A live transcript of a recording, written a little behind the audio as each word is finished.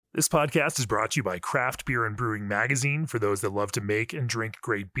This podcast is brought to you by Craft Beer and Brewing Magazine for those that love to make and drink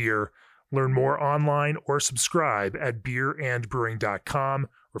great beer. Learn more online or subscribe at beerandbrewing.com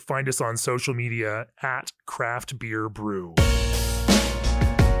or find us on social media at Craft Beer Brew.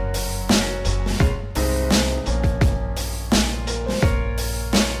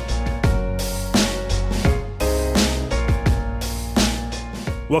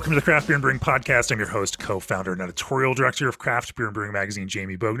 Welcome to the Craft Beer and Brewing Podcast. I'm your host, co-founder, and editorial director of Craft Beer and Brewing Magazine,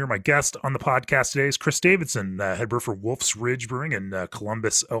 Jamie Bogner. My guest on the podcast today is Chris Davidson, head brewer for Wolf's Ridge Brewing in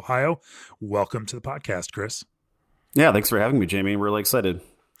Columbus, Ohio. Welcome to the podcast, Chris. Yeah, thanks for having me, Jamie. We're really excited.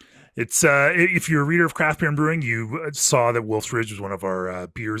 It's if you're a reader of Craft Beer and Brewing, you saw that Wolf's Ridge was one of our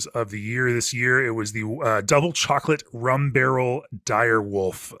beers of the year this year. It was the double chocolate rum barrel Dire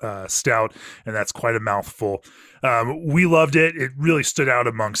Wolf stout, and that's quite a mouthful. We loved it. It really stood out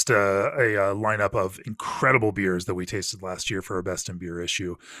amongst a lineup of incredible beers that we tasted last year for our Best in Beer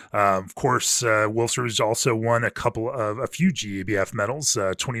issue. Of course, Wolf's Ridge also won a few GABF medals,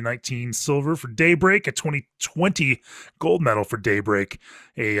 2019 silver for Daybreak, a 2020 gold medal for Daybreak,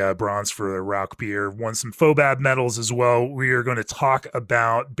 a bronze for the Rauch beer, won some FOBAB medals as well. We are going to talk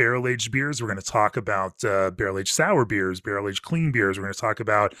about barrel-aged beers. We're going to talk about barrel-aged sour beers, barrel-aged clean beers. We're going to talk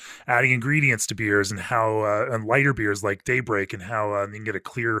about adding ingredients to beers and how and lighter beers like Daybreak and how you can get a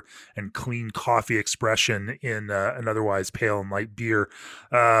clear and clean coffee expression in an otherwise pale and light beer.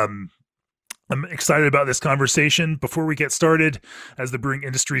 I'm excited about this conversation. Before we get started, as the brewing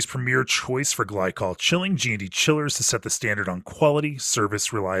industry's premier choice for glycol chilling, G&D Chillers has set the standard on quality,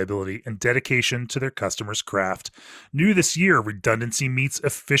 service, reliability, and dedication to their customers' craft. New this year, redundancy meets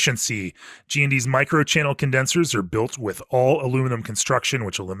efficiency. G&D's micro-channel condensers are built with all aluminum construction,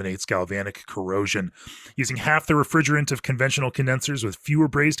 which eliminates galvanic corrosion. Using half the refrigerant of conventional condensers with fewer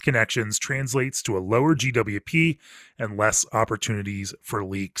brazed connections translates to a lower GWP and less opportunities for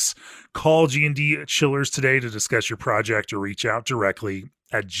leaks. Call G&D Chillers today to discuss your project or reach out directly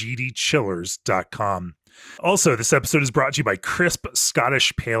at gdchillers.com. Also, this episode is brought to you by Crisp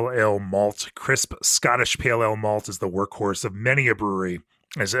Scottish Pale Ale Malt. Crisp Scottish Pale Ale Malt is the workhorse of many a brewery,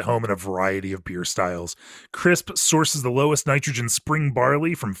 is at home in a variety of beer styles. Crisp sources the lowest nitrogen spring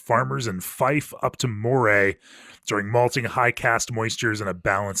barley from farmers in Fife up to Moray. During malting, high cast moistures and a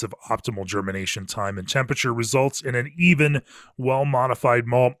balance of optimal germination time and temperature results in an even, well-modified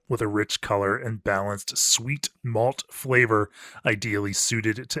malt with a rich color and balanced sweet malt flavor, ideally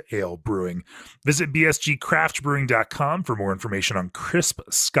suited to ale brewing. Visit bsgcraftbrewing.com for more information on Crisp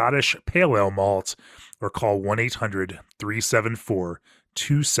Scottish Pale Ale Malt or call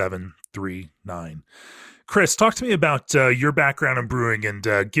 1-800-374-2739. Chris, talk to me about your background in brewing and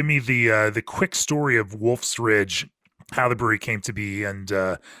give me the quick story of Wolf's Ridge, how the brewery came to be, and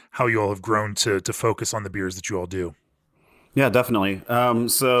how you all have grown to focus on the beers that you all do. Yeah, definitely.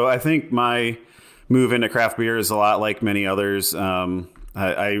 So I think my move into craft beer is a lot like many others. I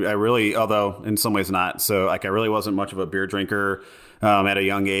really, although in some ways not. So I really wasn't much of a beer drinker at a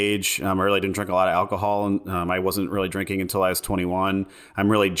young age. I really didn't drink a lot of alcohol, and I wasn't really drinking until I was 21.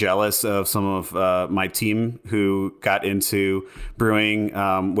 I'm really jealous of some of my team who got into brewing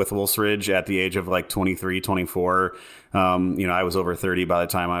with Wolf's Ridge at the age of like 23, 24. I was over 30 by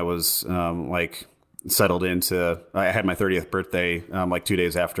the time I was settled into. I had my 30th birthday 2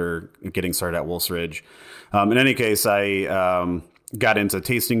 days after getting started at Wolf's Ridge. In any case, I got into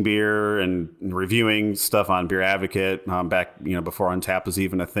tasting beer and reviewing stuff on Beer Advocate back, before Untappd was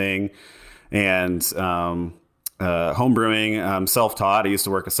even a thing, and home brewing, self-taught. I used to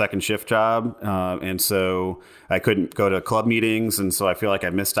work a second shift job, and so I couldn't go to club meetings, and so I feel like I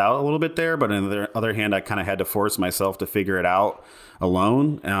missed out a little bit there. But on the other hand, I kind of had to force myself to figure it out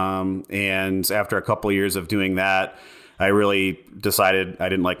alone. And after a couple of years of doing that, I really decided I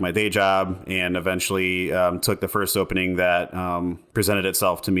didn't like my day job, and eventually took the first opening that presented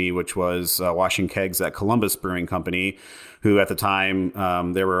itself to me, which was washing kegs at Columbus Brewing Company, who at the time,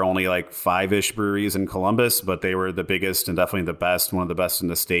 there were only like 5-ish breweries in Columbus, but they were the biggest and definitely the best, one of the best in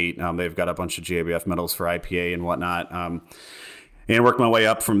the state. They've got a bunch of GABF medals for IPA and whatnot. And worked my way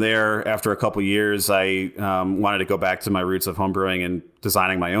up from there. After a couple years, I wanted to go back to my roots of homebrewing and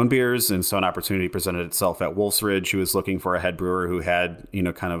designing my own beers. And so an opportunity presented itself at Wolf's Ridge, who was looking for a head brewer who had,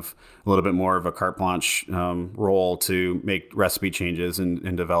 kind of a little bit more of a carte blanche role to make recipe changes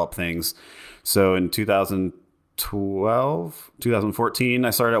and develop things. So in 2014, I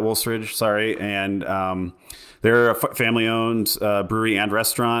started at Wolf's Ridge, and they're a family-owned brewery and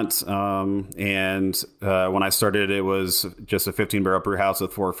restaurant. And when I started, it was just a 15-barrel brew house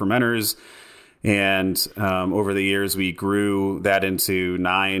with 4 fermenters. And over the years, we grew that into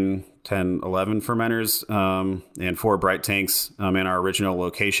 9 10, 11 fermenters, and 4 bright tanks in our original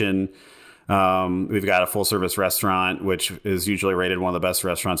location. We've got a full service restaurant, which is usually rated one of the best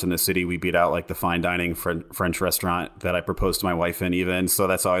restaurants in the city. We beat out like the fine dining French restaurant that I proposed to my wife in even. So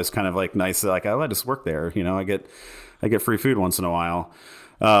that's always kind of like nice. Like, oh, I just work there. You know, I get free food once in a while.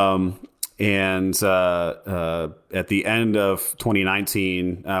 And at the end of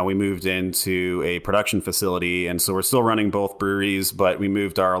 2019, we moved into a production facility. And so we're still running both breweries, but we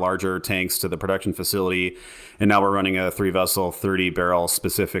moved our larger tanks to the production facility. And now we're running a 3-vessel, 30-barrel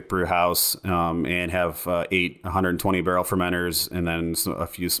specific brew house, and have 8 120-barrel fermenters, and then a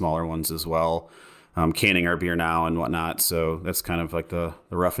few smaller ones as well, canning our beer now and whatnot. So that's kind of like the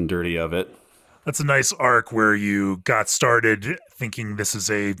rough and dirty of it. That's a nice arc where you got started thinking this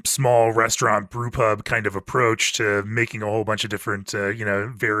is a small restaurant brew pub kind of approach to making a whole bunch of different,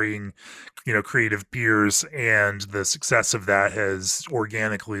 varying, creative beers. And the success of that has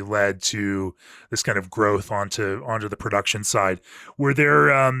organically led to this kind of growth onto the production side. Were there,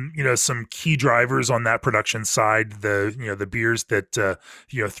 some key drivers on that production side, the beers that,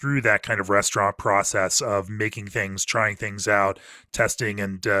 through that kind of restaurant process of making things, trying things out, testing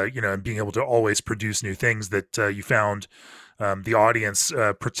and, and being able to always produce new things that you found the audience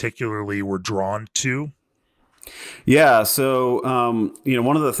particularly were drawn to? Yeah. So,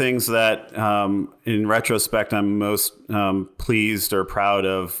 one of the things that in retrospect, I'm most pleased or proud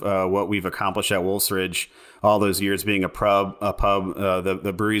of what we've accomplished at Wolf's Ridge all those years being a pub.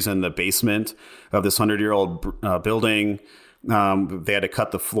 The brewery's in the basement of this 100-year-old building. They had to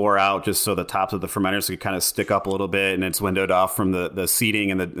cut the floor out just so the tops of the fermenters could kind of stick up a little bit, and it's windowed off from the seating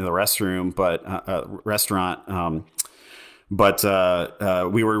in the restroom, restaurant. But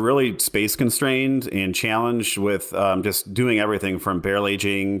we were really space constrained and challenged with just doing everything from barrel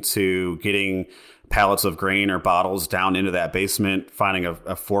aging to getting pallets of grain or bottles down into that basement, finding a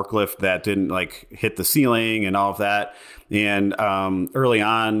forklift that didn't like hit the ceiling and all of that. And early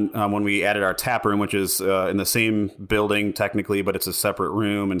on, when we added our tap room, which is in the same building technically, but it's a separate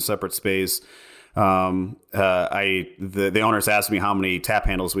room and separate space, the owners asked me how many tap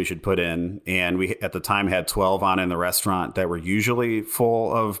handles we should put in, and we at the time had 12 on in the restaurant that were usually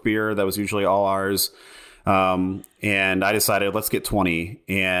full of beer. That was usually all ours. And I decided let's get 20,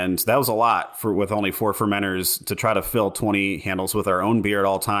 and that was a lot with only 4 fermenters to try to fill 20 handles with our own beer at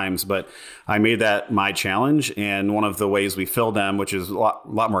all times. But I made that my challenge, and one of the ways we filled them, which is a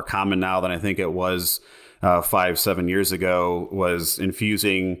lot more common now than I think it was 5-7 years ago, was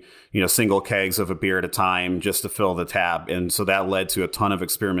infusing single kegs of a beer at a time just to fill the tab. And so that led to a ton of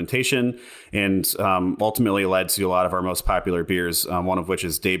experimentation, and ultimately led to a lot of our most popular beers, one of which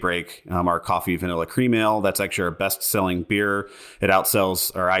is Daybreak, our coffee vanilla cream ale. That's actually our best selling beer. It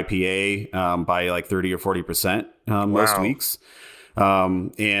outsells our IPA by like 30 or 40% most weeks.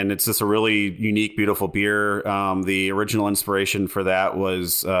 And it's just a really unique, beautiful beer. The original inspiration for that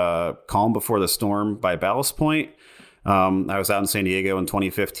was Calm Before the Storm by Ballast Point. I was out in San Diego in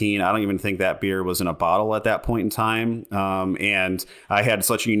 2015. I don't even think that beer was in a bottle at that point in time. And I had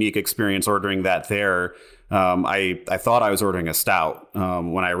such a unique experience ordering that there. I thought I was ordering a stout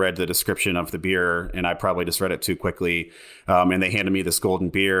when I read the description of the beer, and I probably just read it too quickly. And they handed me this golden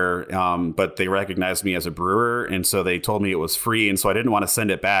beer, but they recognized me as a brewer, and so they told me it was free, and so I didn't want to send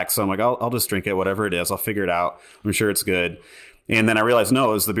it back. So I'm like, I'll just drink it, whatever it is. I'll figure it out. I'm sure it's good. And then I realized, no,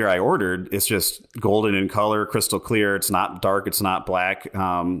 it was the beer I ordered. It's just golden in color, crystal clear. It's not dark. It's not black.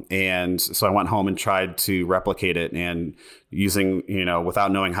 And so I went home and tried to replicate it. And using,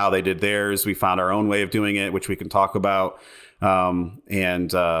 without knowing how they did theirs, we found our own way of doing it, which we can talk about. Since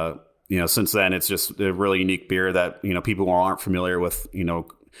then, it's just a really unique beer that, people who aren't familiar with,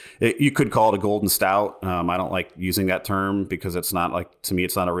 you could call it a golden stout. I don't like using that term because it's not to me,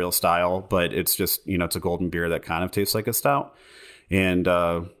 it's not a real style, but it's just, it's a golden beer that kind of tastes like a stout. And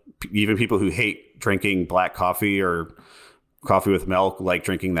even people who hate drinking black coffee or coffee with milk like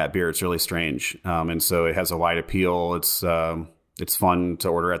drinking that beer. It's really strange. And so it has a wide appeal. It's fun to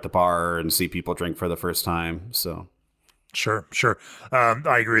order at the bar and see people drink for the first time. So. Sure.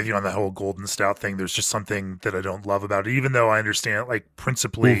 I agree with you on the whole golden stout thing. There's just something that I don't love about it, even though I understand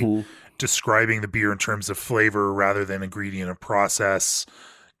principally describing the beer in terms of flavor rather than ingredient and process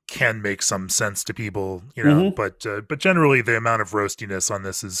can make some sense to people, but generally the amount of roastiness on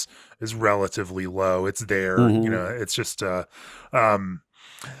this is relatively low. It's there, it's just,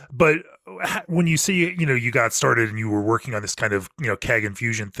 but when you see, you got started and you were working on this kind of, keg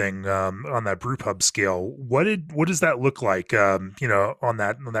infusion thing, on that brew pub scale, what does that look like? On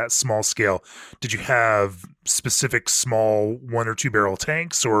that small scale, did you have specific small 1 or 2 barrel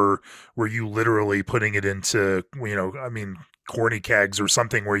tanks, or were you literally putting it into, corny kegs or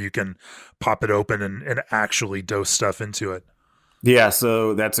something where you can pop it open and actually dose stuff into it. Yeah,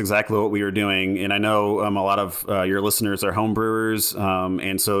 so that's exactly what we were doing. And I know a lot of your listeners are home brewers.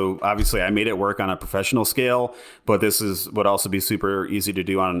 And so obviously I made it work on a professional scale, but this would also be super easy to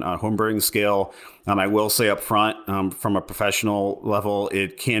do on a home brewing scale. I will say up front, from a professional level,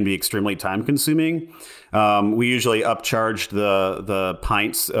 it can be extremely time consuming. We usually upcharge the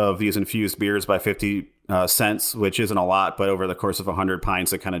pints of these infused beers by 50 cents, which isn't a lot, but over the course of 100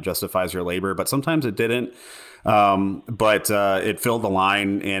 pints, it kind of justifies your labor. But sometimes it didn't. But it filled the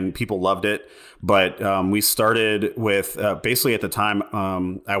line and people loved it. But we started with basically at the time,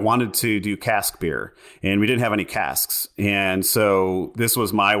 I wanted to do cask beer and we didn't have any casks. And so this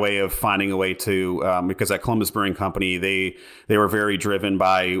was my way of finding a way to, because at Columbus Brewing Company, they were very driven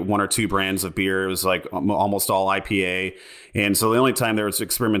by one or two brands of beer. It was like almost all IPA. And so the only time there was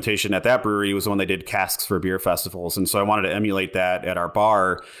experimentation at that brewery was when they did casks for beer festivals. And so I wanted to emulate that at our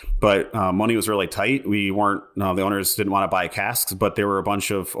bar, but money was really tight. We weren't, the owners didn't want to buy casks, but there were a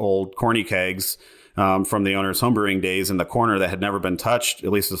bunch of old corny kegs from the owner's homebrewing days in the corner that had never been touched,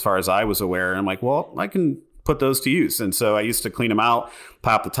 at least as far as I was aware. And I'm like, well, I can put those to use. And so I used to clean them out,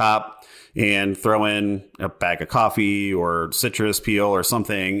 pop the top, and throw in a bag of coffee or citrus peel or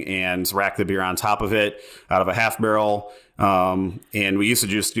something and rack the beer on top of it out of a half barrel. And we used to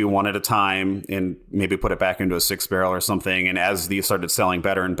just do one at a time and maybe put it back into a 6-barrel or something. And as these started selling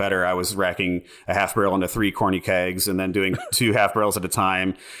better and better, I was racking a half barrel into 3 corny kegs and then doing 2 half barrels at a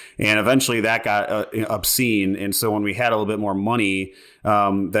time. And eventually that got obscene. And so when we had a little bit more money,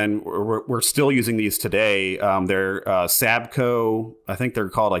 then we're still using these today. They're Sabco. I think they're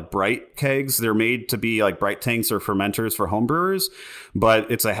called like Bright kegs. They're made to be like bright tanks or fermenters for home brewers,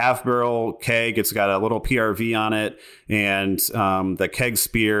 but it's a half barrel keg. It's got a little PRV on it. And the keg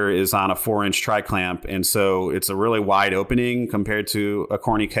spear is on a 4-inch tri-clamp. And so it's a really wide opening compared to a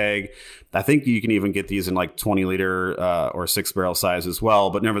corny keg. I think you can even get these in like 20-liter or 6-barrel size as well.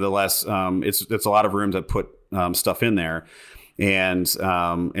 But nevertheless, it's a lot of room to put stuff in there. And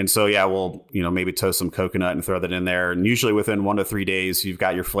so, yeah, we'll, maybe toast some coconut and throw that in there. And usually within 1 to 3 days, you've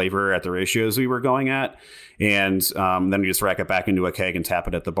got your flavor at the ratios we were going at. And then you just rack it back into a keg and tap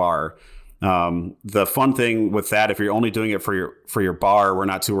it at the bar. The fun thing with that, if you're only doing it for your bar, we're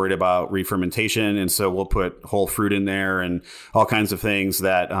not too worried about re-fermentation. And so we'll put whole fruit in there and all kinds of things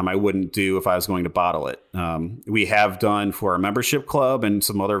that I wouldn't do if I was going to bottle it. We have done for a membership club and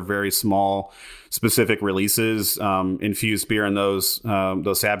some other very small specific releases, infused beer in those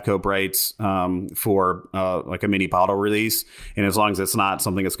Sabco Brights for like a mini bottle release. And as long as it's not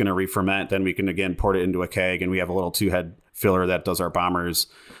something that's going to re-ferment, then we can again port it into a keg, and we have a little 2-head filler that does our bombers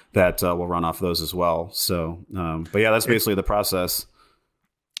that will run off those as well. So, but yeah, that's basically the process.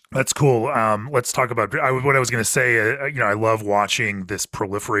 That's cool. Let's talk about what I was going to say. I love watching this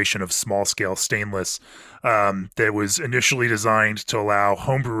proliferation of small scale stainless that was initially designed to allow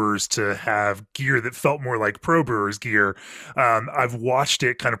homebrewers to have gear that felt more like pro brewers gear. I've watched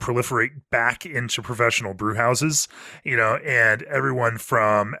it kind of proliferate back into professional brew houses, and everyone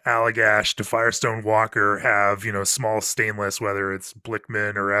from Allagash to Firestone Walker have, small stainless, whether it's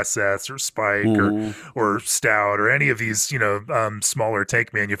Blickman or SS or Spike or Stout or any of these, smaller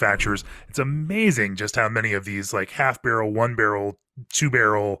tank manufacturers. It's amazing just how many of these like half barrel, 1-barrel,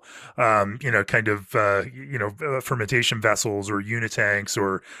 2-barrel, fermentation vessels or unitanks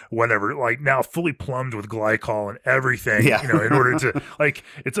or whatever, like now fully plumbed with glycol and everything, in order to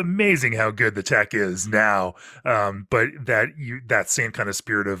it's amazing how good the tech is now. But that same kind of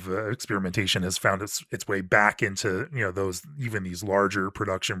spirit of experimentation has found its way back into, even these larger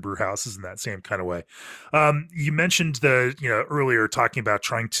production brew houses in that same kind of way. You mentioned earlier talking about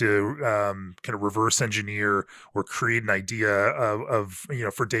trying to kind of reverse engineer or create an idea of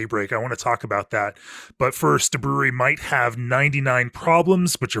for Daybreak. I want to talk about that. But first, a brewery might have 99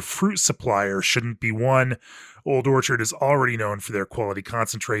 problems, but your fruit supplier shouldn't be one. Old Orchard is already known for their quality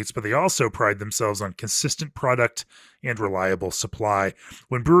concentrates, but they also pride themselves on consistent product and reliable supply.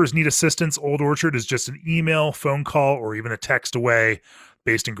 When brewers need assistance, Old Orchard is just an email, phone call, or even a text away.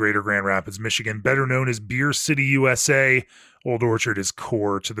 Based in Greater Grand Rapids, Michigan, better known as Beer City, USA, Old Orchard is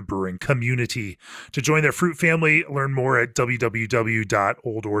core to the brewing community. To join their fruit family, learn more at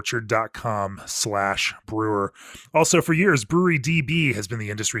www.oldorchard.com/brewer. Also, for years, Brewery DB has been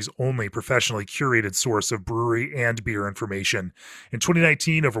the industry's only professionally curated source of brewery and beer information. In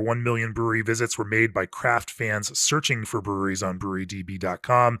 2019, over 1 million brewery visits were made by craft fans searching for breweries on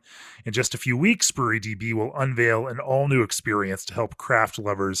brewerydb.com. In just a few weeks, Brewery DB will unveil an all-new experience to help craft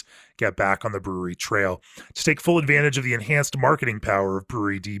lovers get back on the brewery trail. To take full advantage of the enhanced unsurpassed marketing power of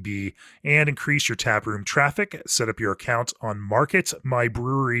BreweryDB and increase your taproom traffic. Set up your account on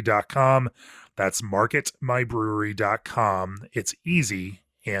marketmybrewery.com. That's marketmybrewery.com. It's easy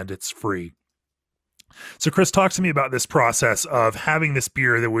and it's free. So, Chris, talk to me about this process of having this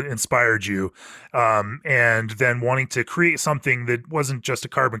beer that inspired you, and then wanting to create something that wasn't just a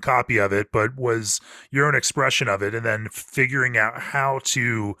carbon copy of it, but was your own expression of it, and then figuring out how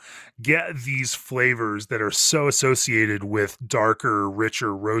to get these flavors that are so associated with darker, richer,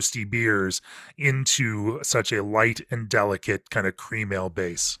 roasty beers into such a light and delicate kind of cream ale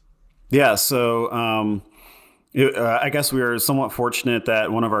base. Yeah, so I guess we were somewhat fortunate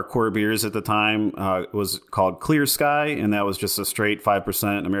that one of our core beers at the time was called Clear Sky, and that was just a straight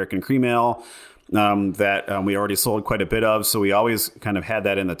 5% American cream ale that we already sold quite a bit of. So we always kind of had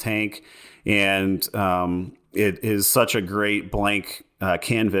that in the tank, and it is such a great blank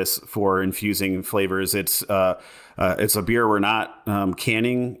canvas for infusing flavors. It's a beer we're not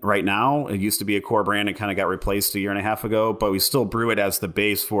canning right now. It used to be a core brand and kind of got replaced a year and a half ago, but we still brew it as the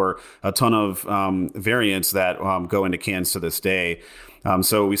base for a ton of variants that go into cans to this day.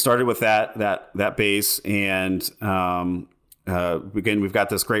 So we started with that base, and again, we've got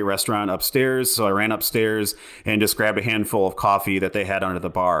this great restaurant upstairs. So I ran upstairs and just grabbed a handful of coffee that they had under the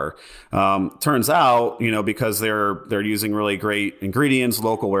bar. Turns out, because they're using really great ingredients,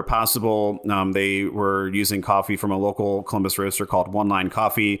 local where possible. They were using coffee from a local Columbus roaster called One Line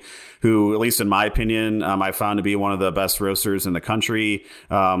Coffee, who, at least in my opinion, I found to be one of the best roasters in the country.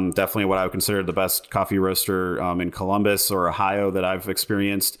 Definitely what I would consider the best coffee roaster in Columbus or Ohio that I've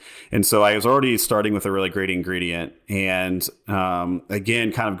experienced. And so I was already starting with a really great ingredient. And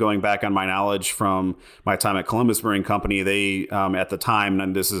again, kind of going back on my knowledge from my time at Columbus Brewing Company, they at the time,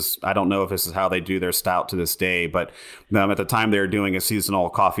 and I don't know if this is how they do their stout to this day, but at the time they were doing a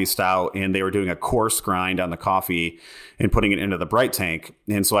seasonal coffee stout, and they were doing a coarse grind on the coffee and putting it into the bright tank.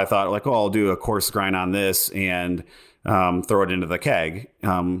 And so I thought, I'll do a coarse grind on this and throw it into the keg,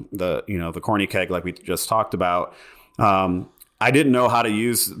 the corny keg like we just talked about. I didn't know how to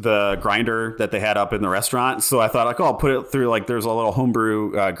use the grinder that they had up in the restaurant. So I thought, I'll put it through, there's a little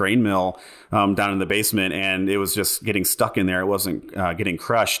homebrew grain mill down in the basement, and it was just getting stuck in there. It wasn't getting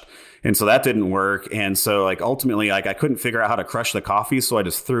crushed. And so that didn't work. And so ultimately, I couldn't figure out how to crush the coffee. So I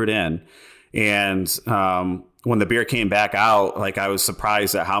just threw it in. And when the beer came back out, I was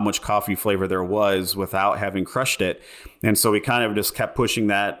surprised at how much coffee flavor there was without having crushed it. And so we kind of just kept pushing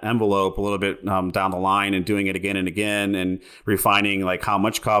that envelope a little bit down the line and doing it again and again and refining how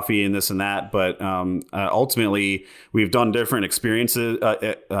much coffee and this and that. But ultimately, we've done different experiments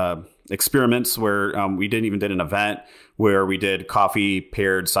where we did an event where we did coffee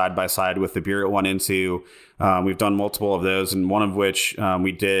paired side by side with the beer it went into. We've done multiple of those, and one of which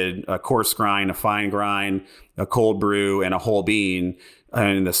we did a coarse grind, a fine grind, a cold brew, and a whole bean,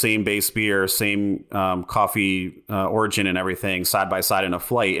 and the same base beer, same coffee origin and everything side by side in a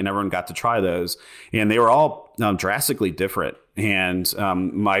flight, and everyone got to try those. And they were all drastically different. And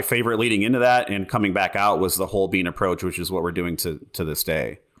my favorite leading into that and coming back out was the whole bean approach, which is what we're doing to this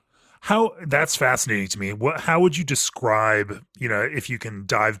day. That's fascinating to me. How would you describe, if you can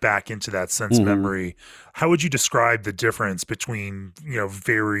dive back into that sense memory, how would you describe the difference between,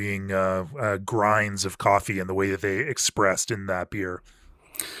 varying grinds of coffee and the way that they expressed in that beer?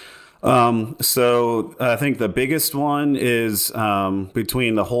 So I think the biggest one is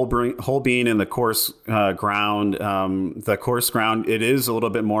between the whole bean and the coarse ground. The coarse ground, it is a little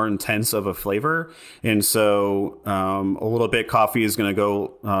bit more intense of a flavor, and so a little bit coffee is going to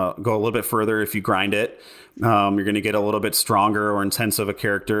go a little bit further if you grind it. You're going to get a little bit stronger or intense of a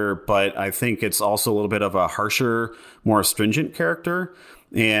character, but I think it's also a little bit of a harsher, more astringent character.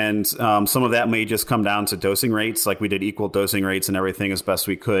 And some of that may just come down to dosing rates. We did equal dosing rates and everything as best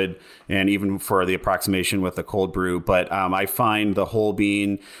we could, and even for the approximation with the cold brew. But I find the whole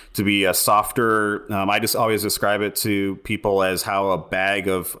bean to be a softer. I just always describe it to people as how a bag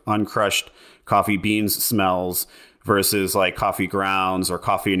of uncrushed coffee beans smells versus coffee grounds or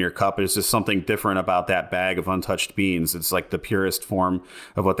coffee in your cup. It's just something different about that bag of untouched beans. It's the purest form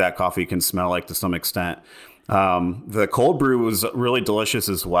of what that coffee can smell like to some extent. The cold brew was really delicious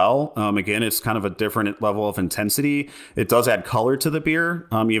as well. Again, it's kind of a different level of intensity. It does add color to the beer,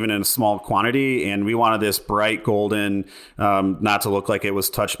 even in a small quantity. And we wanted this bright golden, not to look like it was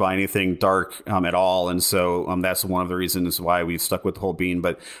touched by anything dark at all. And so that's one of the reasons why we've stuck with the whole bean.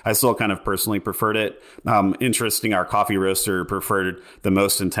 But I still kind of personally preferred it. Interesting, our coffee roaster preferred the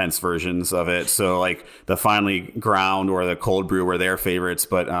most intense versions of it. So the finely ground or the cold brew were their favorites.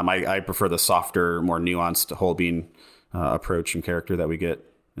 But I prefer the softer, more nuanced whole bean approach and character that we get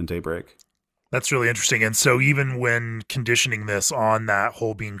in Daybreak. That's really interesting. And so even when conditioning this on that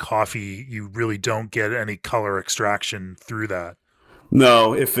whole bean coffee, you really don't get any color extraction through that.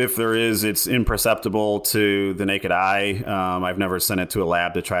 No, if there is, it's imperceptible to the naked eye. I've never sent it to a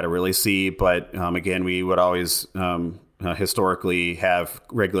lab to try to really see, but again, we would always historically have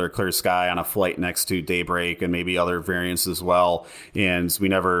regular clear sky on a flight next to Daybreak and maybe other variants as well, and we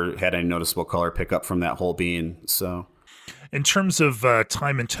never had any noticeable color pickup from that whole bean. So. In terms of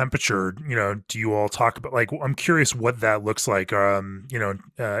time and temperature, do you all talk about, like, I'm curious what that looks like.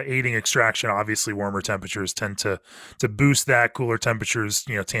 Aiding extraction, obviously warmer temperatures tend to boost that. Cooler temperatures,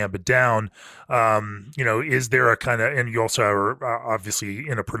 tamp it down. Is there a kind of, and you also are obviously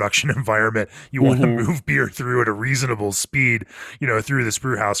in a production environment, you want to move beer through at a reasonable speed, through this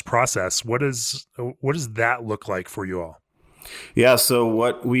brew house process. What does that look like for you all? Yeah, so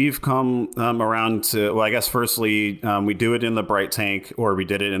what we've come around to, well, I guess firstly, we do it in the bright tank, or we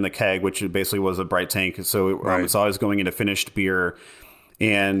did it in the keg, which basically was a bright tank. So it's always going into finished beer.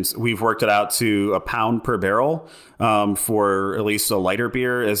 And we've worked it out to £1 per barrel for at least a lighter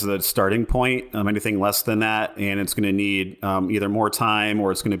beer as the starting point. Anything less than that, and it's going to need either more time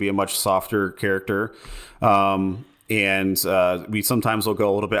or it's going to be a much softer character. And we sometimes will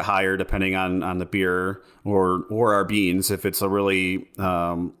go a little bit higher depending on the beer or our beans. If it's a really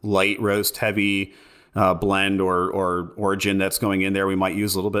light roast heavy blend or origin that's going in there, we might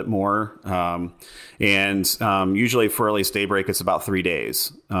use a little bit more. Usually for at least Daybreak, it's about 3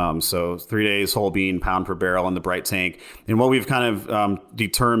 days. So 3 days whole bean, £1 per barrel in the bright tank. And what we've kind of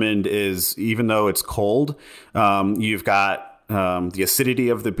determined is, even though it's cold, you've got the acidity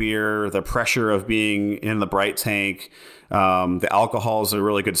of the beer, the pressure of being in the bright tank, the alcohol is a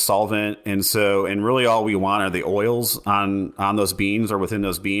really good solvent. And really all we want are the oils on those beans or within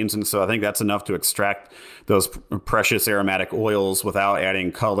those beans. And so I think that's enough to extract those precious aromatic oils without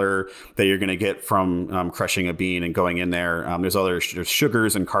adding color that you're going to get from crushing a bean and going in there. There's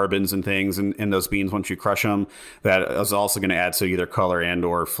sugars and carbons and things in those beans once you crush them that is also going to add to either color and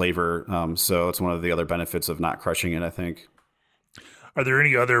or flavor. So it's one of the other benefits of not crushing it, I think. Are there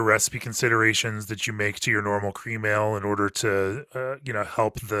any other recipe considerations that you make to your normal cream ale in order to,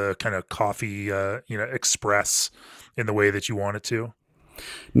 help the kind of coffee, express in the way that you want it to?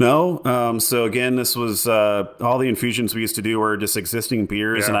 No. So again, this was all the infusions we used to do were just existing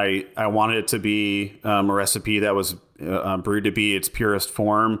beers, and I wanted it to be a recipe that was brewed to be its purest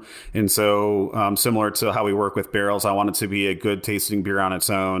form. And so similar to how we work with barrels, I want it to be a good tasting beer on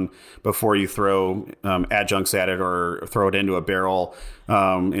its own before you throw adjuncts at it or throw it into a barrel.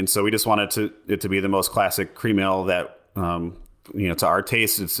 And so we just wanted it to be the most classic cream ale that, to our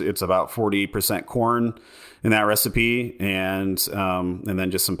taste, it's about 40% corn in that recipe, and then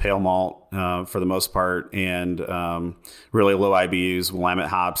just some pale malt for the most part, and really low IBUs, Willamette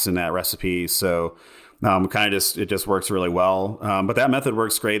hops in that recipe. So it just works really well. But that method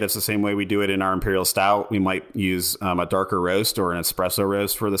works great. That's the same way we do it in our Imperial Stout. We might use a darker roast or an espresso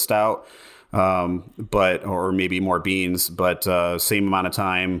roast for the stout, or maybe more beans, but same amount of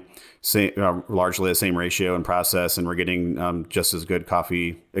time, largely the same ratio and process, and we're getting just as good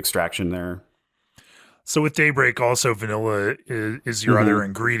coffee extraction there. So with Daybreak, also vanilla is your other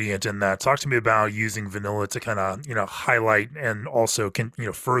ingredient in that. Talk to me about using vanilla to kind of, highlight and also can,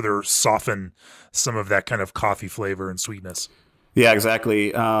 further soften some of that kind of coffee flavor and sweetness. Yeah,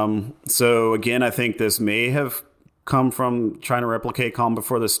 exactly. So again, I think this may have come from trying to replicate Calm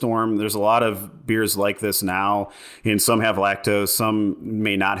Before the Storm. There's a lot of beers like this now, and some have lactose, some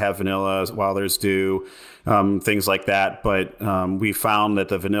may not have vanilla, while others do, things like that. But we found that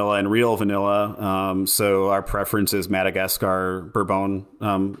the vanilla and real vanilla, so our preference is Madagascar Bourbon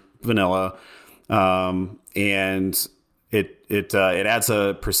vanilla, and it adds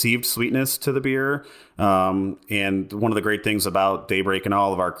a perceived sweetness to the beer. And one of the great things about Daybreak and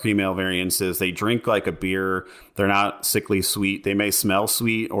all of our cream ale variants is they drink like a beer. They're not sickly sweet. They may smell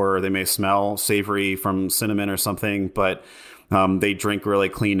sweet or they may smell savory from cinnamon or something, but they drink really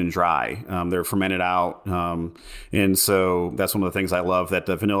clean and dry. They're fermented out. And so that's one of the things I love, that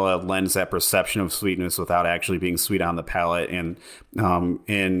the vanilla lends that perception of sweetness without actually being sweet on the palate.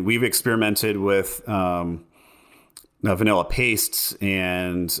 And we've experimented with vanilla pastes,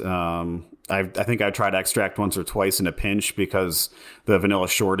 and I think I tried to extract once or twice in a pinch because the vanilla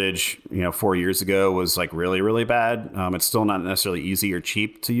shortage, 4 years ago was like really, really bad. It's still not necessarily easy or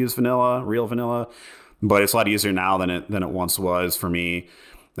cheap to use real vanilla, but it's a lot easier now than it once was for me.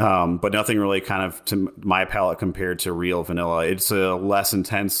 But nothing really kind of to my palate compared to real vanilla. It's a less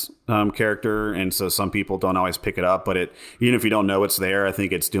intense character, and so some people don't always pick it up. But even if you don't know it's there, I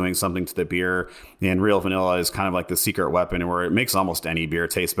think it's doing something to the beer. And real vanilla is kind of like the secret weapon, where it makes almost any beer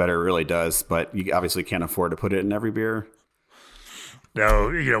taste better. It really does. But you obviously can't afford to put it in every beer. No,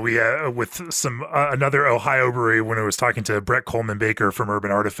 we with some another Ohio brewery, when I was talking to Brett Coleman Baker from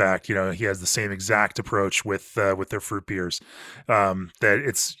Urban Artifact, he has the same exact approach with their fruit beers. That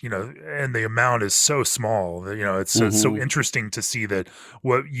it's and the amount is so small. It's so interesting to see that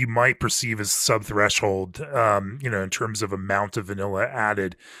what you might perceive as sub threshold, in terms of amount of vanilla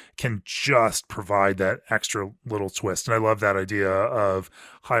added, can just provide that extra little twist. And I love that idea of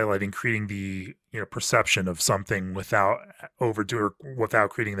highlighting, creating the perception of something without overdoing or without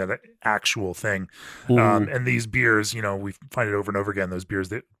creating that actual thing. And these beers, we find it over and over again, those beers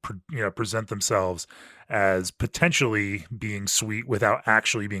that present themselves as potentially being sweet without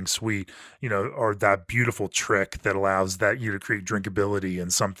actually being sweet, are that beautiful trick that allows that to create drinkability in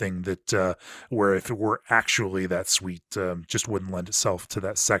something that where if it were actually that sweet, just wouldn't lend itself to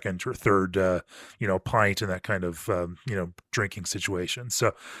that second or third pint in that kind of drinking situation.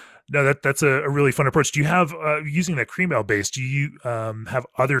 So no, that's a really fun approach. Do you have, using that cream ale base, do you have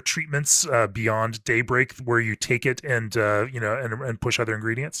other treatments beyond Daybreak where you take it and and push other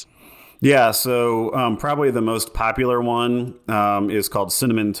ingredients? Yeah, so probably the most popular one is called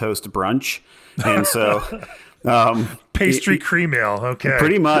Cinnamon Toast Brunch. And so pastry cream ale. Okay.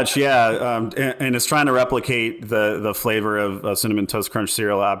 Pretty much. Yeah. And it's trying to replicate the flavor of Cinnamon Toast Crunch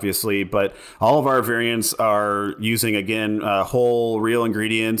cereal, obviously, but all of our variants are using, again, whole real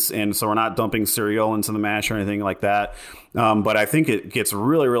ingredients. And so we're not dumping cereal into the mash or anything like that. But I think it gets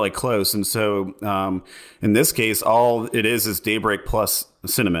really, really close. And so in this case, all it is Daybreak plus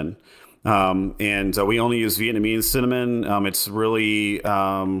cinnamon. And we only use Vietnamese cinnamon. It's really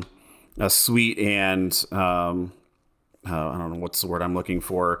a sweet and I don't know what's the word I'm looking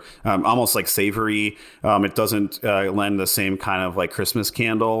for. Almost like savory. It doesn't lend the same kind of like Christmas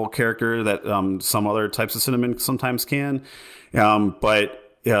candle character that some other types of cinnamon sometimes can. But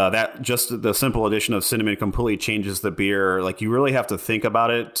that just the simple addition of cinnamon completely changes the beer. Like you really have to think about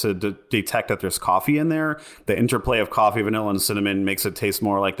it to detect that there's coffee in there. The interplay of coffee, vanilla, and cinnamon makes it taste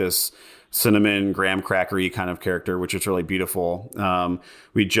more like this cinnamon graham crackery kind of character, which is really beautiful.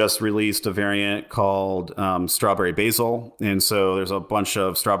 We just released a variant called strawberry basil. And so there's a bunch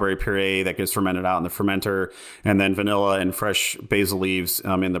of strawberry puree that gets fermented out in the fermenter, and then vanilla and fresh basil leaves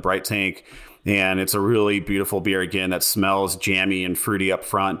in the bright tank. And it's a really beautiful beer, again, that smells jammy and fruity up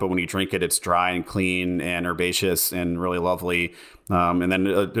front, but when you drink it, it's dry and clean and herbaceous and really lovely. And then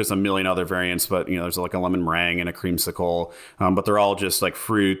there's a million other variants, but there's like a lemon meringue and a creamsicle, but they're all just like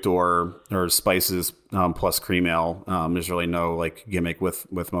fruit or spices plus cream ale. There's really no like gimmick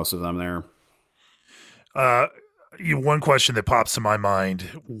with most of them there. One question that pops to my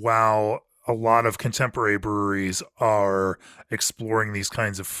mind: wow, a lot of contemporary breweries are exploring these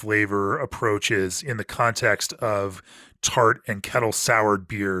kinds of flavor approaches in the context of tart and kettle soured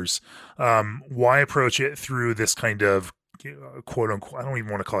beers. Why approach it through this kind of quote unquote, I don't even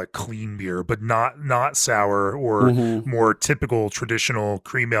want to call it clean beer, but not sour or more typical traditional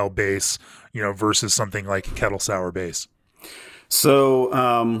cream ale base, versus something like a kettle sour base?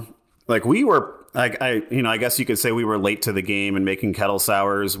 So, like we were, I guess you could say we were late to the game in making kettle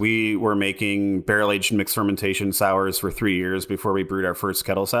sours. We were making barrel aged mixed fermentation sours for 3 years before we brewed our first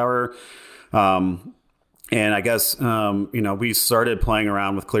kettle sour. And I guess, we started playing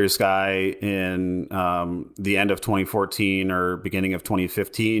around with Clear Sky in the end of 2014 or beginning of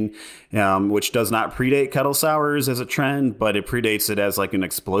 2015, which does not predate kettle sours as a trend, but it predates it as like an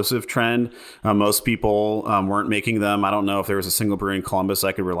explosive trend. Most people weren't making them. I don't know if there was a single brewery in Columbus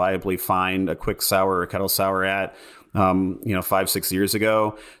I could reliably find a quick sour or kettle sour at. 5-6 years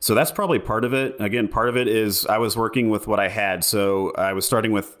ago. So that's probably part of it. Again, part of it is I was working with what I had. So I was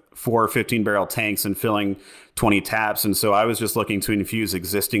starting with 4 15-barrel tanks and filling 20 taps. And so I was just looking to infuse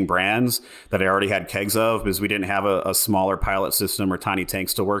existing brands that I already had kegs of, because we didn't have a smaller pilot system or tiny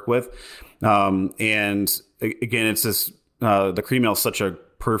tanks to work with. And again, it's this, the cream ale is such a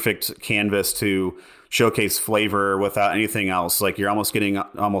perfect canvas to showcase flavor without anything else. Like you're almost getting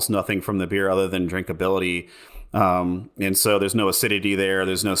almost nothing from the beer other than drinkability. And so there's no acidity there.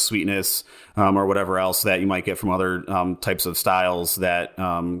 There's no sweetness, or whatever else that you might get from other, types of styles that,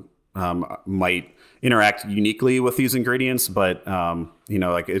 might interact uniquely with these ingredients. But,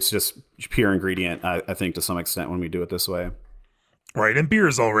 like it's just pure ingredient, I think, to some extent when we do it this way. Right. And beer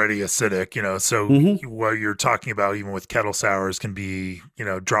is already acidic, so what you're talking about, even with kettle sours, can be,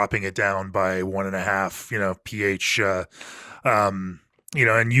 dropping it down by 1.5, pH,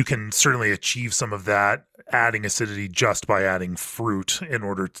 and you can certainly achieve some of that adding acidity just by adding fruit in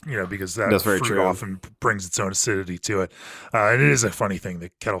order to, because That's very fruit true. often brings its own acidity to it. And it is a funny thing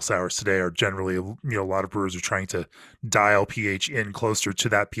that kettle sours today are generally, a lot of brewers are trying to dial pH in closer to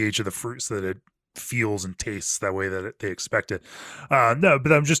that pH of the fruit so that it feels and tastes that way that they expect it. No,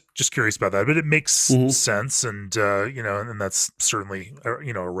 but I'm just curious about that. But it makes sense, and and that's certainly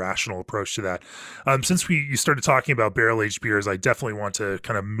a rational approach to that. Since you started talking about barrel aged beers, I definitely want to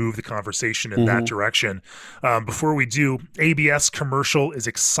kind of move the conversation in that direction. Before we do, ABS Commercial is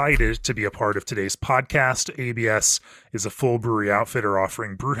excited to be a part of today's podcast. ABS is a full brewery outfitter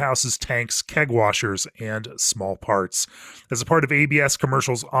offering brewhouses, tanks, keg washers, and small parts. As a part of ABS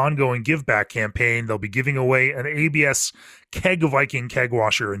Commercial's ongoing give back campaign, they'll be giving away an ABS Keg Viking keg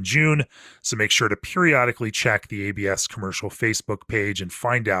washer in June, so make sure to periodically check the ABS Commercial Facebook page and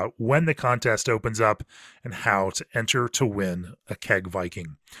find out when the contest opens up and how to enter to win a Keg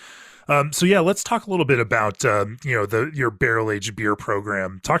Viking. So yeah, let's talk a little bit about your barrel aged beer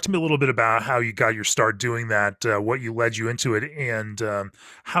program. Talk to me a little bit about how you got your start doing that, what led you into it, and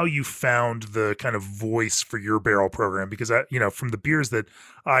how you found the kind of voice for your barrel program. Because from the beers that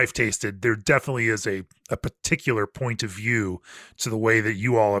I've tasted, there definitely is a particular point of view to the way that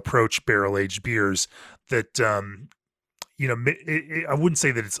you all approach barrel aged beers that I wouldn't say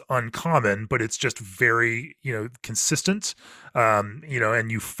that it's uncommon, but it's just very, consistent,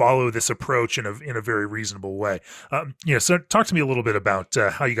 and you follow this approach in a very reasonable way. So talk to me a little bit about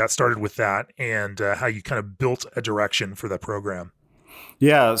how you got started with that and how you kind of built a direction for that program.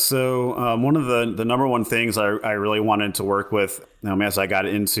 Yeah, so one of the number one things I really wanted to work with as I got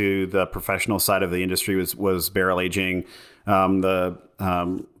into the professional side of the industry was barrel aging.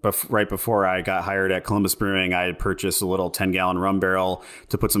 Right before I got hired at Columbus Brewing, I had purchased a little 10-gallon rum barrel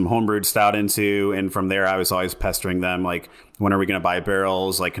to put some homebrewed stout into. And from there, I was always pestering them, like, when are we going to buy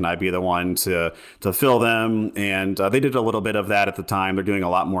barrels? Like, can I be the one to fill them? And they did a little bit of that at the time. They're doing a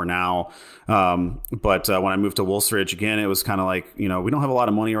lot more now. But when I moved to Wolfridge, again, it was kind of like, we don't have a lot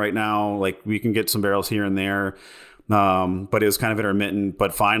of money right now. Like, we can get some barrels here and there. But it was kind of intermittent.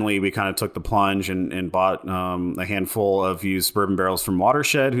 But finally, we kind of took the plunge and bought a handful of used bourbon barrels from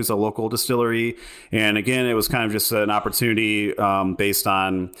Watershed, who's a local distillery. And again, it was kind of just an opportunity based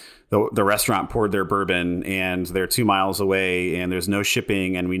on the restaurant poured their bourbon and they're 2 miles away and there's no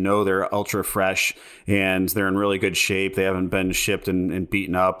shipping. And we know they're ultra fresh and they're in really good shape. They haven't been shipped and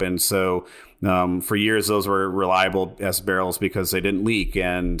beaten up. And so for years, those were reliable as barrels because they didn't leak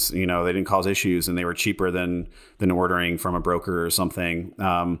and, they didn't cause issues and they were cheaper than ordering from a broker or something.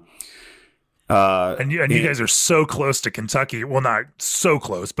 And you guys are so close to Kentucky. Well, not so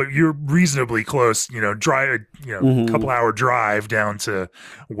close, but you're reasonably close, a couple hour drive down to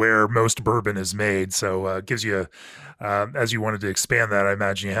where most bourbon is made. So it gives you as you wanted to expand that, I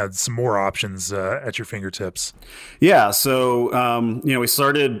imagine you had some more options at your fingertips. Yeah. So, we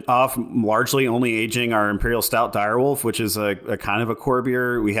started off largely only aging our Imperial Stout Direwolf, which is a kind of a core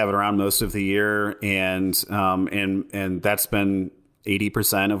beer. We have it around most of the year. And that's been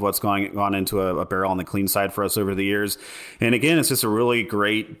 80% of what's gone into a barrel on the clean side for us over the years. And again, it's just a really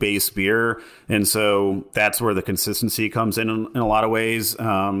great base beer. And so that's where the consistency comes in a lot of ways.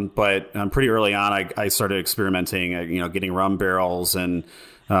 But pretty early on, I started experimenting, getting rum barrels and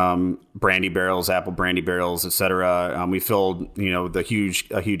brandy barrels, apple brandy barrels, etc. We filled, a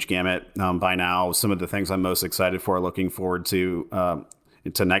huge gamut by now. Some of the things I'm most excited for, looking forward to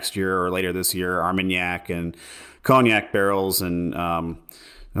next year or later this year, Armagnac and cognac barrels and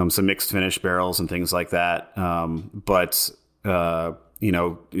some mixed finish barrels and things like that. But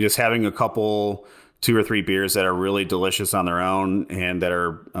just having a couple, 2 or 3 beers that are really delicious on their own and that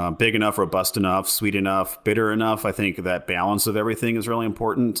are big enough, robust enough, sweet enough, bitter enough. I think that balance of everything is really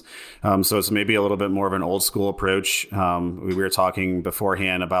important. So it's maybe a little bit more of an old school approach. We were talking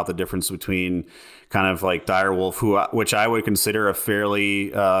beforehand about the difference between kind of like Direwolf, which I would consider a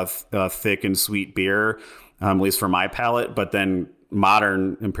fairly thick and sweet beer, at least for my palate, but then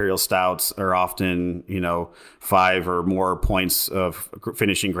modern Imperial Stouts are often, 5 or more points of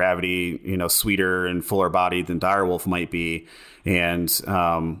finishing gravity, sweeter and fuller bodied than Direwolf might be. And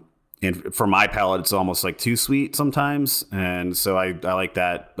for my palate, it's almost like too sweet sometimes. And so I like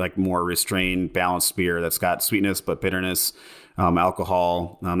that, like more restrained, balanced beer that's got sweetness, but bitterness,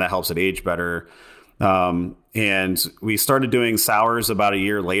 alcohol, that helps it age better. And we started doing sours about a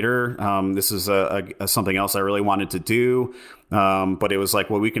year later. This is something else I really wanted to do. But it was like,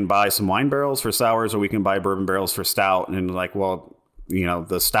 well, we can buy some wine barrels for sours or we can buy bourbon barrels for stout. And like, well,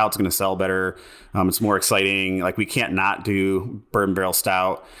 the stout's going to sell better. It's more exciting. Like we can't not do bourbon barrel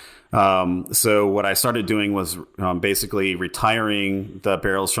stout. So what I started doing was basically retiring the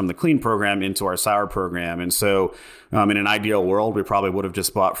barrels from the clean program into our sour program. And so in an ideal world, we probably would have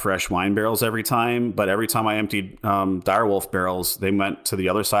just bought fresh wine barrels every time. But every time I emptied Direwolf barrels, they went to the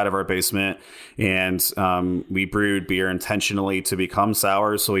other side of our basement, and we brewed beer intentionally to become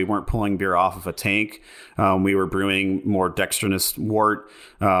sour. So we weren't pulling beer off of a tank. We were brewing more dextrinous wort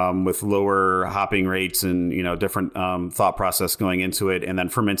with lower hopping rates and, different thought process going into it, and then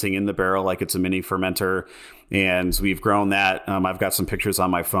fermenting in the barrel like it's a mini fermenter. And we've grown that. I've got some pictures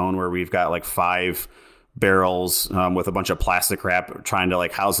on my phone where we've got like 5 barrels with a bunch of plastic wrap trying to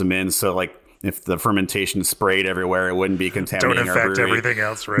like house them in. So like if the fermentation sprayed everywhere, it wouldn't be contaminating. Don't affect everything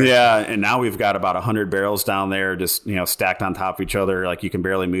else, right? Yeah, and now we've got about 100 barrels down there, just stacked on top of each other. Like you can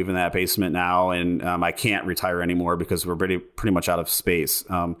barely move in that basement now, and I can't retire anymore because we're pretty much out of space.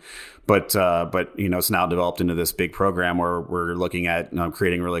 But it's now developed into this big program where we're looking at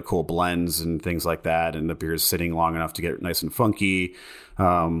creating really cool blends and things like that, and the beer's sitting long enough to get nice and funky.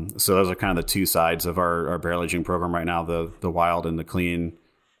 So those are kind of the two sides of our barrel aging program right now: the wild and the clean.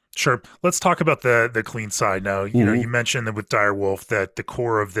 Sure. Let's talk about the clean side now. You mentioned that with Direwolf that the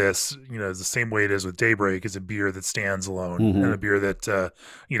core of this, is the same way it is with Daybreak, is a beer that stands alone, and a beer that,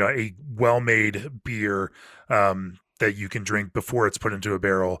 a well-made beer that you can drink before it's put into a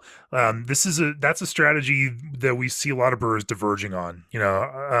barrel. That's a strategy that we see a lot of brewers diverging on.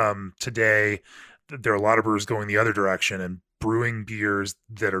 Today there are a lot of brewers going the other direction and brewing beers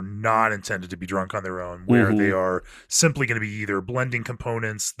that are not intended to be drunk on their own, where they are simply going to be either blending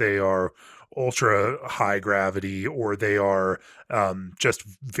components, they are ultra high gravity, or they are just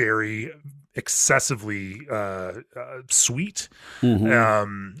very excessively sweet.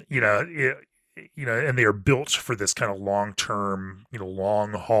 And they are built for this kind of long-term,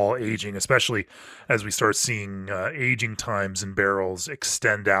 long haul aging, especially as we start seeing aging times in barrels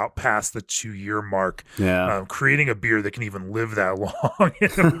extend out past the 2-year mark. Yeah. Creating a beer that can even live that long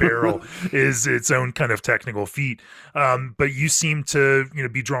in a barrel is its own kind of technical feat. But you seem to,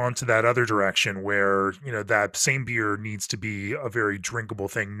 be drawn to that other direction where, that same beer needs to be a very drinkable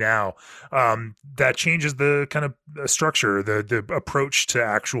thing now. That changes the kind of structure, the approach to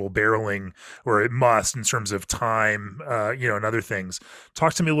actual barreling, or it must, in terms of time, and other things.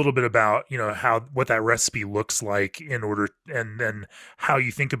 Talk to me a little bit about, what that recipe looks like and then how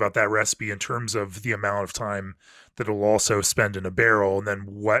you think about that recipe in terms of the amount of time that it'll also spend in a barrel, and then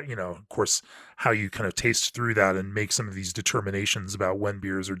what, of course, how you kind of taste through that and make some of these determinations about when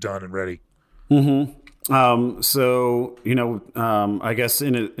beers are done and ready. I guess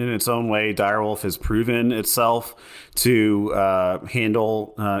in its own way, Direwolf has proven itself to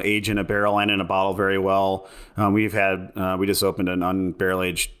handle age in a barrel and in a bottle very well. We just opened an unbarrel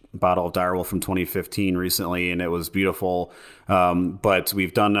aged bottle of Direwolf from 2015 recently, and it was beautiful. But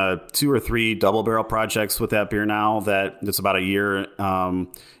we've done 2 or 3 double barrel projects with that beer now. That it's about a year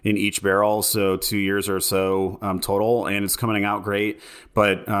in each barrel, so 2 years or so total, and it's coming out great.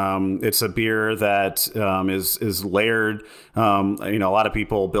 But it's a beer that is layered. A lot of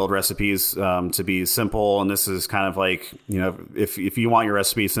people build recipes to be simple, and this is kind of like, if you want your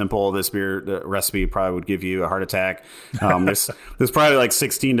recipe simple, this beer recipe probably would give you a heart attack. There's probably like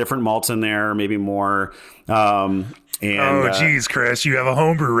 16 different malts in there, maybe more. Geez, Chris, you have a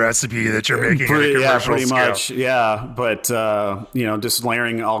homebrew recipe that you're making at a commercial pretty scale. much. Yeah. But, just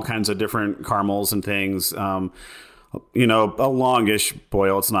layering all kinds of different caramels and things. A longish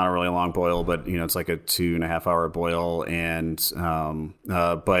boil. It's not a really long boil, but it's like a 2.5 hour boil, and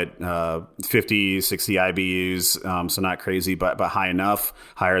 50, 60 IBUs. So not crazy, but high enough,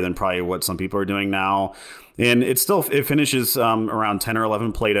 higher than probably what some people are doing now. And it finishes around 10 or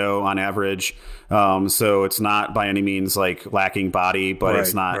 11 Plato on average. So it's not by any means like lacking body, but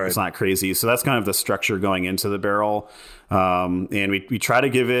it's not crazy. So that's kind of the structure going into the barrel. And we try to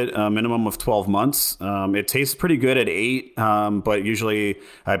give it a minimum of 12 months. It tastes pretty good at 8, but usually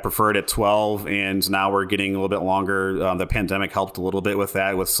I prefer it at 12. And now we're getting a little bit longer. The pandemic helped a little bit with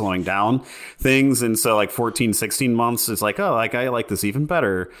that, with slowing down things. And so like 14, 16 months is like, I like this even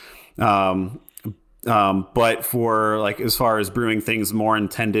better. But for like, as far as brewing things more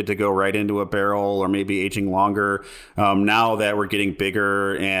intended to go right into a barrel or maybe aging longer, now that we're getting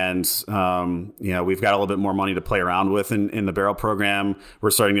bigger and, we've got a little bit more money to play around with in the barrel program,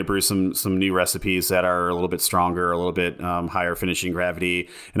 we're starting to brew some new recipes that are a little bit stronger, a little bit, higher finishing gravity.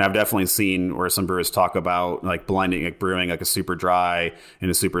 And I've definitely seen where some brewers talk about like blending, like brewing like a super dry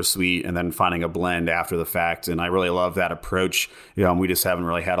and a super sweet, and then finding a blend after the fact. And I really love that approach. We just haven't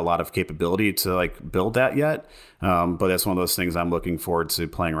really had a lot of capability to like build that yet. But that's one of those things I'm looking forward to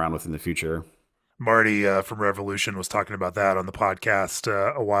playing around with in the future. Marty from Revolution was talking about that on the podcast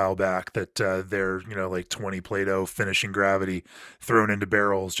a while back, that their, like 20 Plato finishing gravity thrown into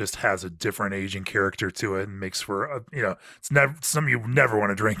barrels just has a different aging character to it and makes for, it's never something you never want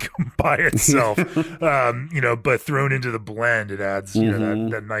to drink by itself, but thrown into the blend, it adds,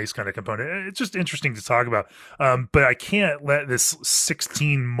 that nice kind of component. It's just interesting to talk about. But I can't let this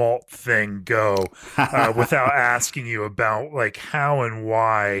 16 malt thing go without asking you about like how and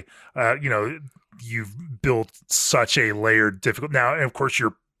why, you've built such a layered difficult now, and of course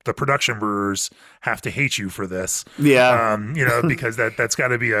the production brewers have to hate you for this. Yeah. Because that's got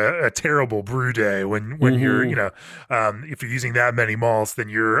to be a terrible brew day when you're, if you're using that many malts, then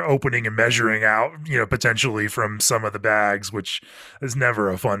you're opening and measuring out, potentially from some of the bags, which is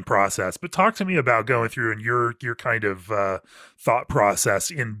never a fun process. But talk to me about going through and your kind of thought process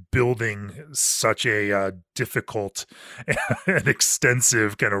in building such a difficult and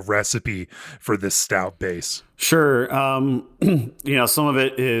extensive kind of recipe for this stout base. Sure. Some of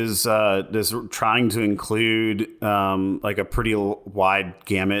it is trying to include like a pretty wide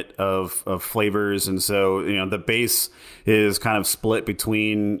gamut of flavors. And so, the base is kind of split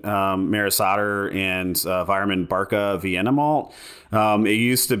between Maris Otter and Weyermann Barca Vienna malt. It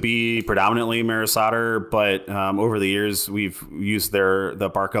used to be predominantly Maris Otter, but over the years we've used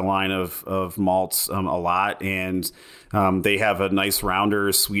the Barca line of malts a lot, and they have a nice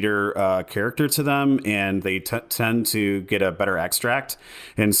rounder, sweeter character to them, and they tend to get a better extract.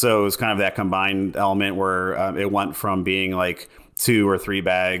 And so it's kind of that combined element where it went from being like 2 or 3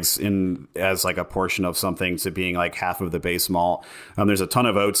 bags in as like a portion of something to being like half of the base malt. There's a ton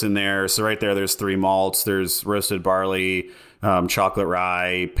of oats in there. So right there's 3 malts. There's roasted barley, chocolate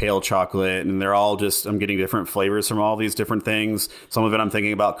rye, pale chocolate, and they're all just, I'm getting different flavors from all these different things. Some of it I'm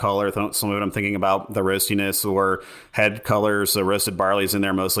thinking about color, some of it I'm thinking about the roastiness or head color. So roasted barley's in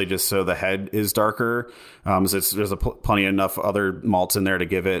there mostly just so the head is darker. So there's plenty enough other malts in there to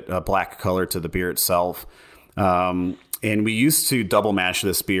give it a black color to the beer itself. And we used to double mash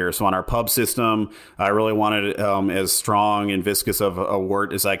this beer. So on our pub system, I really wanted as strong and viscous of a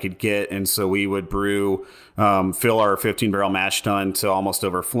wort as I could get. And so we would brew, fill our 15-barrel mash tun to almost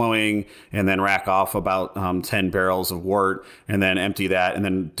overflowing, and then rack off about 10 barrels of wort, and then empty that, and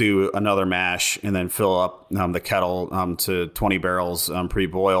then do another mash, and then fill up the kettle to 20 barrels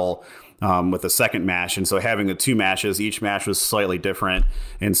pre-boil. With the second mash. And so having the 2 mashes, each mash was slightly different.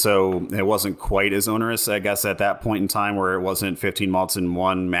 And so it wasn't quite as onerous, I guess, at that point in time, where it wasn't 15 malts in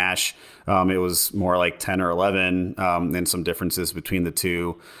one mash. It was more like 10 or 11, and some differences between the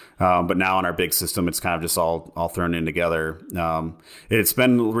two. But now in our big system, it's kind of just all thrown in together. It's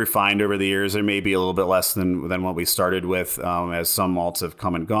been refined over the years. There may be a little bit less than what we started with, as some malts have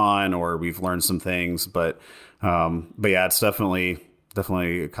come and gone, or we've learned some things. But yeah, it's definitely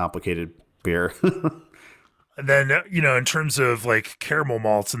a complicated beer. And then, in terms of like caramel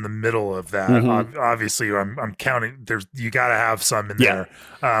malts in the middle of that, obviously I'm counting, you got to have some in there,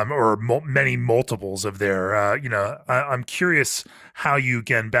 or many multiples of there. I'm curious how you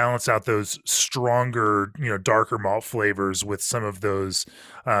can balance out those stronger, darker malt flavors with some of those,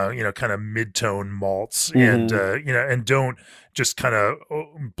 kind of mid-tone malts, and don't just kind of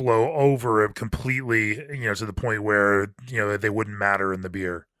blow over completely, to the point where, they wouldn't matter in the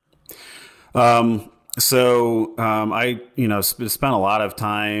beer. So I spent a lot of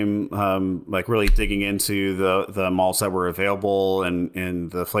time like really digging into the malts that were available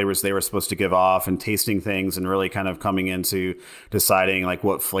and the flavors they were supposed to give off, and tasting things, and really kind of coming into deciding like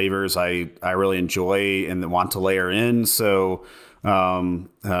what flavors I really enjoy and want to layer in. So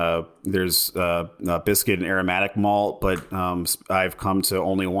there's a biscuit and aromatic malt, but I've come to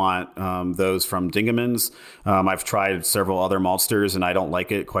only want those from Dingemans. I've tried several other maltsters and I don't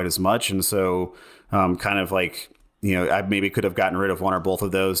like it quite as much, and so kind of like, I maybe could have gotten rid of one or both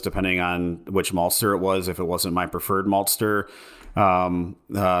of those depending on which maltster it was, if it wasn't my preferred maltster.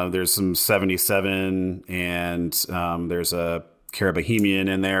 There's some 77, and there's a Carabohemian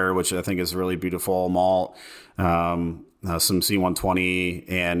in there, which I think is a really beautiful malt. Some C120,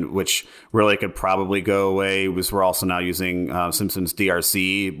 and which really could probably go away, because we're also now using Simpson's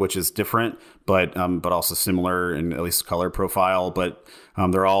DRC, which is different, but also similar in at least color profile. But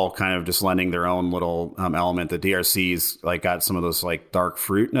they're all kind of just lending their own little element. The DRC's like got some of those like dark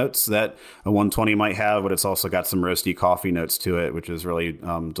fruit notes that a 120 might have, but it's also got some roasty coffee notes to it, which is really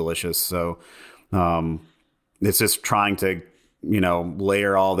delicious. So it's just trying to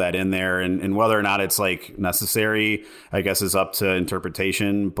layer all that in there, and whether or not it's like necessary, I guess, is up to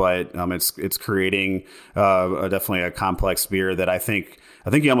interpretation. But it's creating definitely a complex beer that I think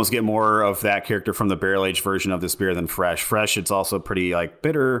you almost get more of that character from the barrel aged version of this beer than fresh. Fresh, it's also pretty like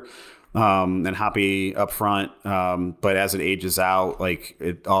bitter, and hoppy up front. But as it ages out, like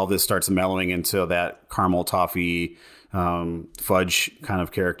all this starts mellowing into that caramel toffee, fudge kind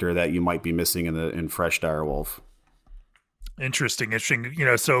of character that you might be missing in fresh Direwolf. Interesting.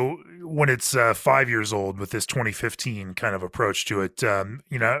 So when it's 5 years old with this 2015 kind of approach to it,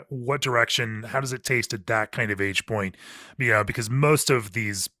 what direction, how does it taste at that kind of age point? Because most of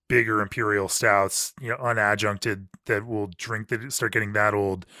these bigger imperial stouts, unadjuncted, that will drink, that start getting that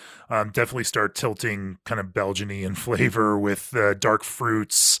old, definitely start tilting kind of Belgian-y in flavor with dark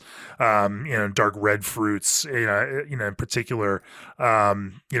fruits, dark red fruits, in particular.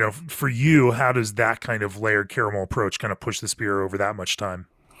 For you, how does that kind of layered caramel approach kind of push this beer over that much time?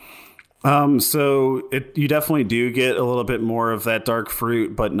 So you definitely do get a little bit more of that dark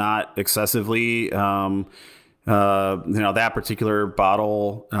fruit, but not excessively. That particular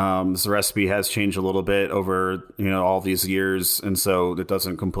bottle, the recipe has changed a little bit over, all these years. And so it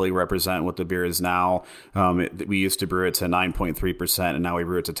doesn't completely represent what the beer is now. We used to brew it to 9.3% and now we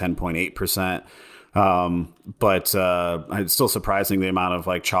brew it to 10.8%. But it's still surprising the amount of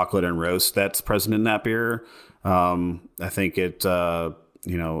like chocolate and roast that's present in that beer. I think it's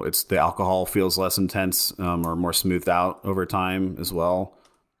the alcohol feels less intense, or more smoothed out over time as well.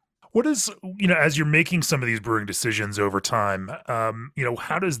 What is, as you're making some of these brewing decisions over time,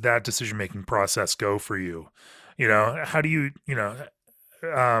 how does that decision-making process go for you? How do you,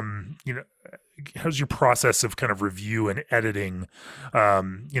 how's your process of kind of review and editing,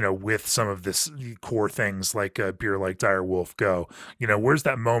 with some of this core things like a beer like Direwolf go? Where's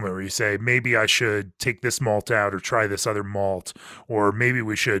that moment where you say, maybe I should take this malt out or try this other malt, or maybe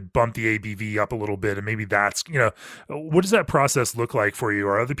we should bump the ABV up a little bit, and maybe that's, what does that process look like for you?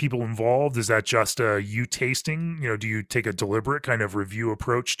 Are other people involved? Is that just you tasting? Do you take a deliberate kind of review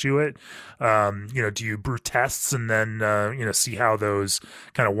approach to it? Do you brew tests and then, see how those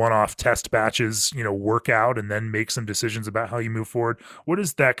kind of one-off test batches, work out, and then make some decisions about how you move forward? What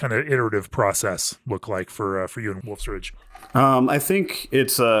does that kind of iterative process look like for you in Wolf's Ridge? I think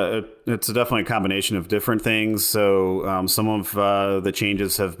it's definitely a combination of different things. So some of the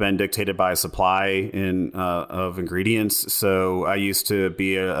changes have been dictated by supply of ingredients. So I used to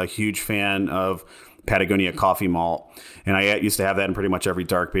be a huge fan of Patagonia coffee malt, and I used to have that in pretty much every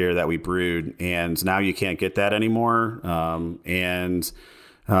dark beer that we brewed. And now you can't get that anymore.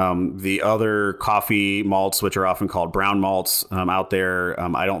 The other coffee malts, which are often called brown malts out there,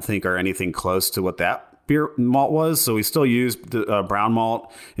 I don't think are anything close to what that beer malt was. So we still use the brown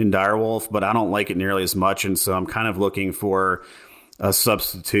malt in Direwolf, but I don't like it nearly as much. And so I'm kind of looking for a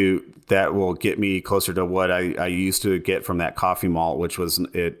substitute that will get me closer to what I used to get from that coffee malt, which was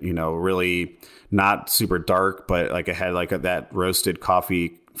really not super dark, but like it had that roasted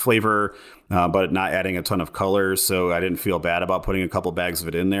coffee flavor, but not adding a ton of color. So I didn't feel bad about putting a couple bags of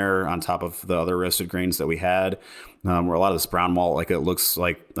it in there on top of the other roasted grains that we had. Where a lot of this brown malt, it looks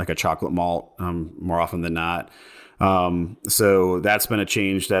like a chocolate malt, more often than not. So that's been a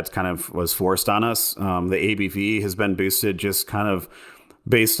change that kind of was forced on us. The ABV has been boosted just kind of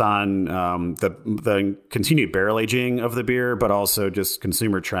based on the continued barrel aging of the beer, but also just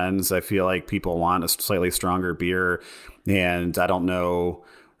consumer trends. I feel like people want a slightly stronger beer, and I don't know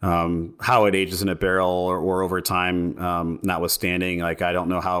how it ages in a barrel or over time, notwithstanding. I don't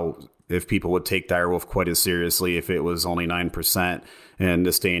know if people would take Direwolf quite as seriously if it was only 9% in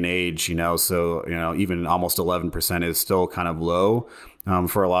this day and age, so, even almost 11% is still kind of low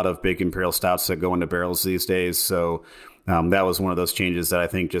for a lot of big imperial stouts that go into barrels these days. So that was one of those changes that I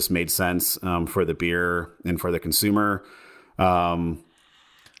think just made sense for the beer and for the consumer.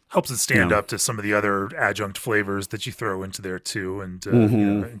 Helps it stand up to some of the other adjunct flavors that you throw into there too, and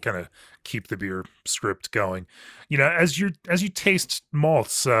and kind of keep the beer script going. As you taste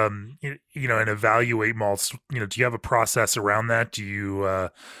malts, and evaluate malts, do you have a process around that? Do you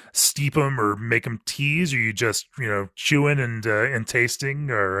steep them or make them teas, or you just chewing and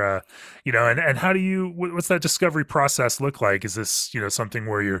tasting, or and how do you? What's that discovery process look like? Is this something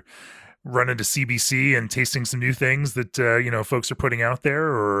where you're running to CBC and tasting some new things that folks are putting out there,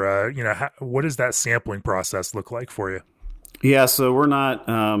 or what does that sampling process look like for you? Yeah, so we're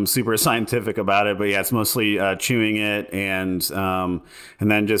not super scientific about it, but yeah, it's mostly chewing it and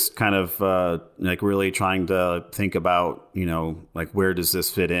then just kind of really trying to think about where does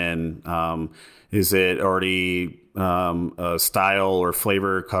this fit in? Is it already a style or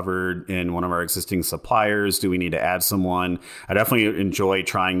flavor covered in one of our existing suppliers? Do we need to add someone? I definitely enjoy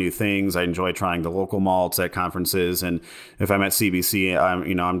trying new things. I enjoy trying the local malts at conferences, and if I'm at CBC,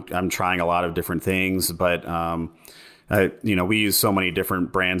 I'm trying a lot of different things, but we use so many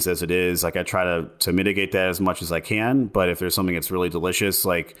different brands as it is. I try to mitigate that as much as I can. But if there's something that's really delicious,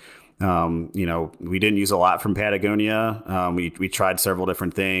 We didn't use a lot from Patagonia. We tried several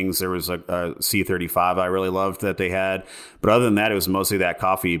different things. There was a C35 I really loved that they had, but other than that, it was mostly that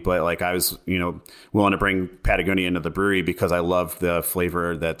coffee. But like I was, willing to bring Patagonia into the brewery because I loved the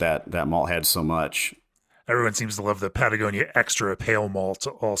flavor that malt had so much. Everyone seems to love the Patagonia Extra Pale Malt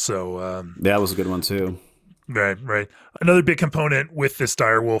also. That was a good one too. Right. Another big component with this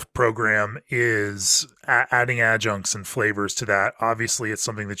Direwolf program is adding adjuncts and flavors to that. Obviously, it's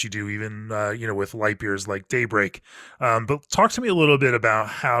something that you do even, with light beers like Daybreak. But talk to me a little bit about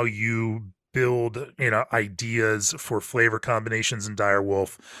how you build, ideas for flavor combinations in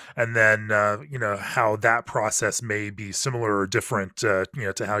Direwolf, and then, how that process may be similar or different, to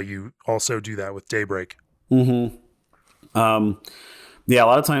how you also do that with Daybreak. Mm-hmm. Yeah, a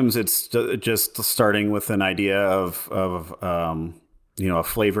lot of times it's just starting with an idea of a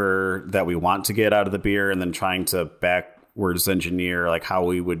flavor that we want to get out of the beer, and then trying to backwards engineer like how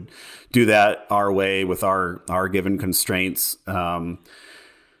we would do that our way with our given constraints.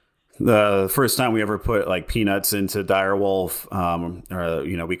 The first time we ever put like peanuts into Direwolf,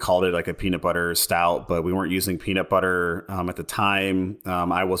 we called it like a peanut butter stout, but we weren't using peanut butter at the time.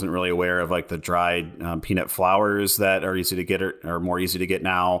 I wasn't really aware of like the dried peanut flours that are easy to get or more easy to get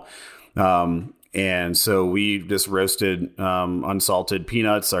now. And so we just roasted unsalted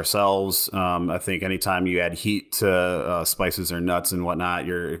peanuts ourselves. I think anytime you add heat to spices or nuts and whatnot,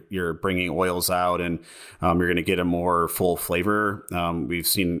 you're bringing oils out, and you're going to get a more full flavor. We've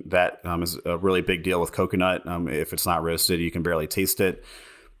seen that is a really big deal with coconut. If it's not roasted, you can barely taste it.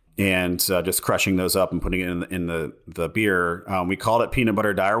 And just crushing those up and putting it in the beer. We called it Peanut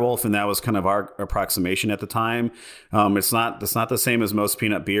Butter Direwolf, and that was kind of our approximation at the time. It's not the same as most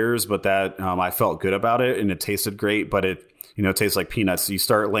peanut beers, but that I felt good about it, and it tasted great. But it tastes like peanuts. You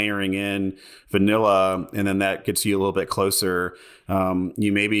start layering in vanilla, and then that gets you a little bit closer. I would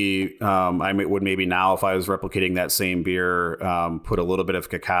maybe now, if I was replicating that same beer, put a little bit of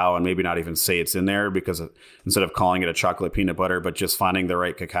cacao and maybe not even say it's in there, because instead of calling it a chocolate peanut butter, but just finding the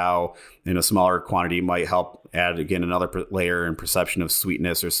right cacao in a smaller quantity might help add, again, another layer and perception of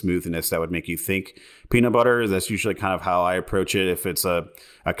sweetness or smoothness that would make you think peanut butter. That's usually kind of how I approach it if it's a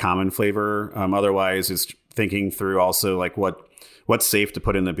common flavor. Otherwise, it's thinking through also like what's safe to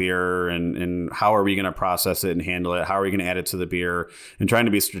put in the beer, and how are we going to process it and handle it? How are we going to add it to the beer, and trying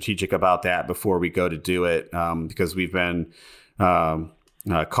to be strategic about that before we go to do it. Because we've been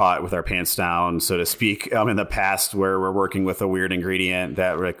caught with our pants down, so to speak, in the past, where we're working with a weird ingredient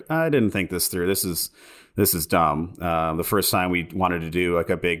that we're like, I didn't think this through. This is dumb. The first time we wanted to do like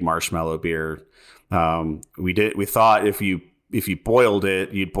a big marshmallow beer, we thought if you boiled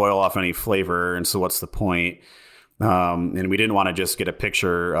it, you'd boil off any flavor. And so what's the point? And we didn't want to just get a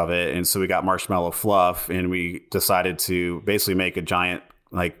picture of it. And so we got marshmallow fluff, and we decided to basically make a giant,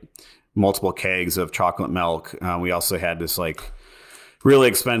 like multiple kegs of chocolate milk. We also had this like really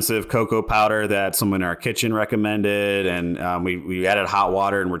expensive cocoa powder that someone in our kitchen recommended. And we added hot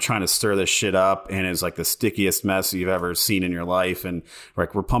water, and we're trying to stir this shit up. And it's like the stickiest mess you've ever seen in your life. And we're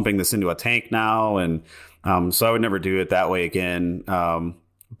pumping this into a tank now. And so I would never do it that way again.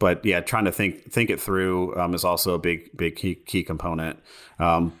 But yeah, trying to think it through is also a big key component.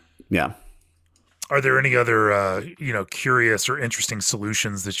 Yeah. Are there any other curious or interesting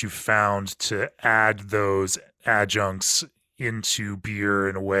solutions that you found to add those adjuncts into beer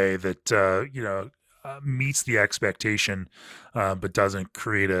in a way that meets the expectation, but doesn't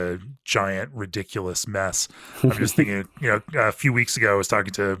create a giant, ridiculous mess? I'm just thinking, a few weeks ago, I was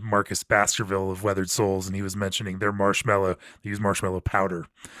talking to Marcus Baskerville of Weathered Souls, and he was mentioning their marshmallow. They use marshmallow powder,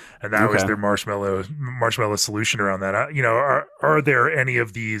 and that was their marshmallow solution around that. Are there any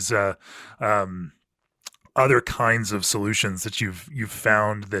of these other kinds of solutions that you've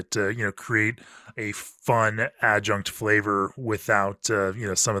found that create a fun adjunct flavor without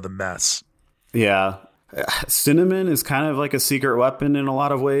some of the mess? Yeah. Cinnamon is kind of like a secret weapon in a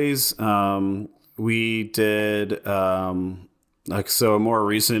lot of ways. We did a more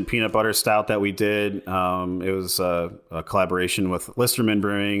recent peanut butter stout that we did. It was a collaboration with Listerman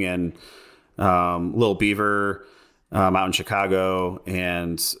Brewing and Lil Beaver out in Chicago,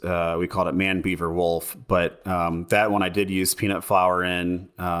 and we called it Man Beaver Wolf. But that one I did use peanut flour in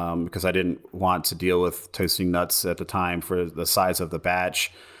because I didn't want to deal with toasting nuts at the time for the size of the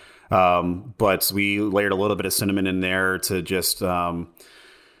batch. But we layered a little bit of cinnamon in there to just add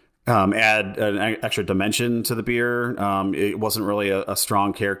an extra dimension to the beer. It wasn't really a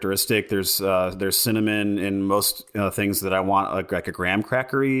strong characteristic. There's cinnamon in most things that I want like a graham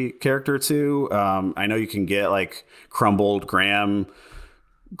crackery character to. I know you can get like crumbled graham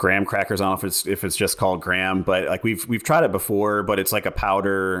graham crackers. I don't know if it's just called graham, but like we've tried it before, but it's like a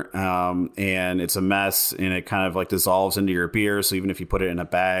powder, and it's a mess, and it kind of like dissolves into your beer. So even if you put it in a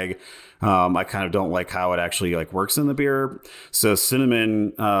bag, I kind of don't like how it actually like works in the beer. So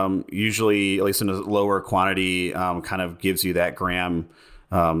cinnamon, usually, at least in a lower quantity, kind of gives you that graham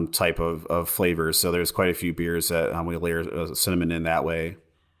type of flavors. So there's quite a few beers that we layer cinnamon in that way.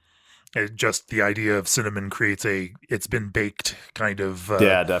 Just the idea of cinnamon creates it's been baked kind of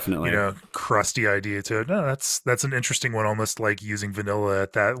yeah, definitely, crusty idea to it. No, that's an interesting one, almost like using vanilla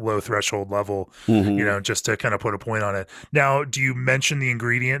at that low threshold level, just to kind of put a point on it. Now, do you mention the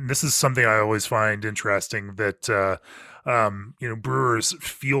ingredient? And this is something I always find interesting, that brewers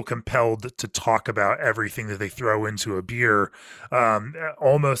feel compelled to talk about everything that they throw into a beer,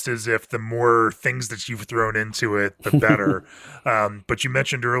 almost as if the more things that you've thrown into it, the better. But you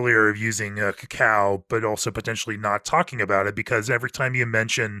mentioned earlier of using cacao, but also potentially not talking about it, because every time you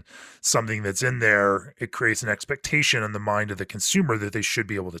mention something that's in there, it creates an expectation in the mind of the consumer that they should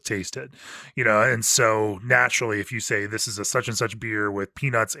be able to taste it, and so naturally, if you say this is a such and such beer with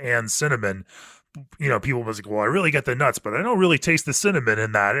peanuts and cinnamon, people was like, well, I really get the nuts, but I don't really taste the cinnamon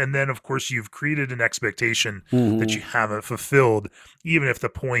in that. And then, of course, you've created an expectation that you haven't fulfilled, even if the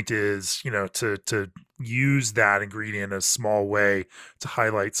point is, to use that ingredient in a small way to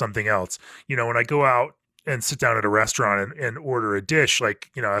highlight something else. When I go out and sit down at a restaurant and order a dish,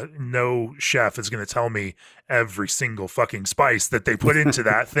 like, no chef is going to tell me every single fucking spice that they put into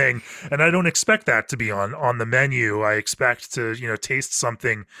that thing. And I don't expect that to be on the menu. I expect to, taste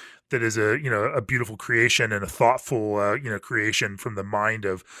something that is a beautiful creation and a thoughtful, creation from the mind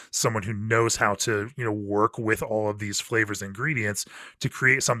of someone who knows how to, work with all of these flavors and ingredients to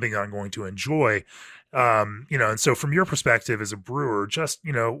create something that I'm going to enjoy. And so from your perspective as a brewer, just,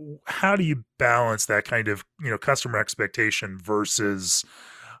 how do you balance that kind of, customer expectation versus,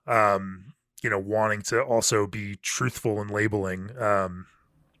 wanting to also be truthful in labeling?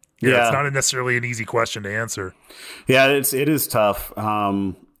 It's not necessarily an easy question to answer. Yeah, it is tough.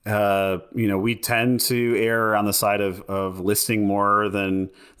 We tend to err on the side of listing more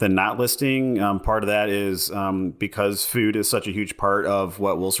than not listing. Part of that is because food is such a huge part of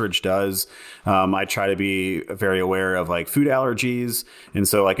what Wolf's Ridge does. I try to be very aware of like food allergies. And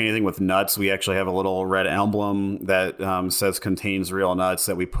so like anything with nuts, we actually have a little red emblem that says contains real nuts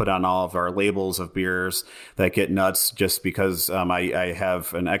that we put on all of our labels of beers that get nuts, just because I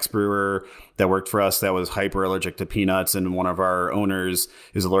have an ex-brewer that worked for us that was hyper allergic to peanuts, and one of our owners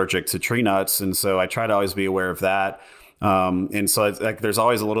is allergic to tree nuts. And so I try to always be aware of that. And so it's like, there's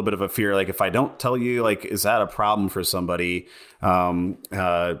always a little bit of a fear, like if I don't tell you, like, is that a problem for somebody?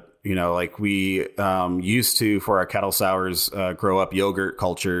 Like we used to, for our kettle sours, grow up yogurt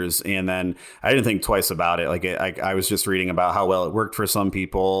cultures. And then I didn't think twice about it. Like I was just reading about how well it worked for some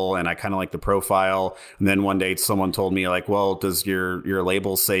people, and I kind of like the profile. And then one day someone told me like, well, does your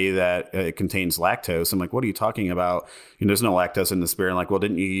label say that it contains lactose? I'm like, what are you talking about? There's no lactose in this beer. I'm like, well,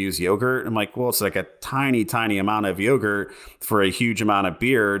 didn't you use yogurt? I'm like, well, it's like a tiny, tiny amount of yogurt for a huge amount of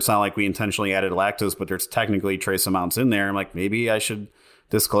beer. It's not like we intentionally added lactose, but there's technically trace amounts in there. I'm like, maybe I should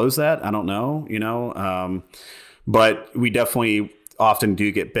disclose that. I don't know, but we definitely often do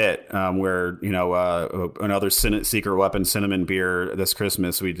get bit where, another secret weapon cinnamon beer this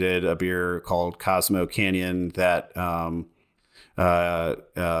Christmas, we did a beer called Cosmo Canyon that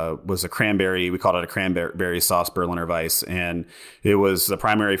was a cranberry. We called it a cranberry sauce Berliner Weiss. And it was, the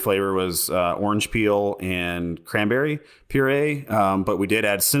primary flavor was orange peel and cranberry puree. But we did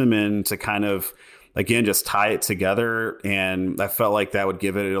add cinnamon to kind of, again, just tie it together. And I felt like that would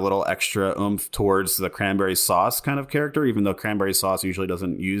give it a little extra oomph towards the cranberry sauce kind of character, even though cranberry sauce usually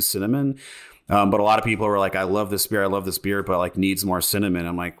doesn't use cinnamon. But a lot of people were like, I love this beer, but like needs more cinnamon.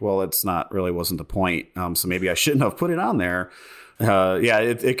 I'm like, well, it's not really wasn't the point. So maybe I shouldn't have put it on there.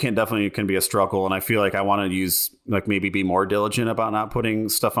 It can be a struggle. And I feel like I want to use, like, maybe be more diligent about not putting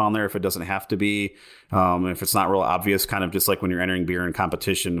stuff on there if it doesn't have to be. If it's not real obvious, kind of just like when you're entering beer in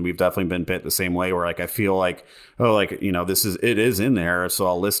competition, we've definitely been bit the same way, where like, I feel like, it is in there, so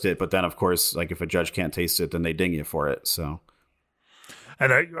I'll list it. But then of course, like if a judge can't taste it, then they ding you for it. So.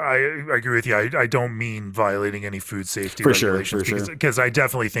 And I agree with you. I don't mean violating any food safety regulations, because I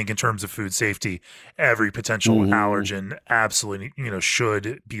definitely think in terms of food safety, every potential allergen absolutely,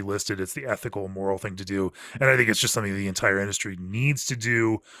 should be listed. It's the ethical, moral thing to do. And I think it's just something the entire industry needs to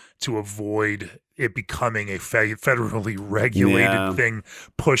do to avoid it becoming a federally regulated thing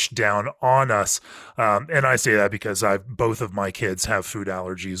pushed down on us. And I say that because both of my kids have food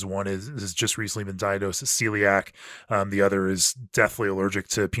allergies. One has just recently been diagnosed as celiac. The other is deathly allergic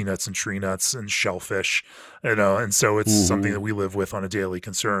to peanuts and tree nuts and shellfish, and so it's something that we live with on a daily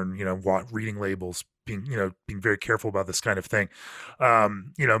concern, reading labels, being very careful about this kind of thing.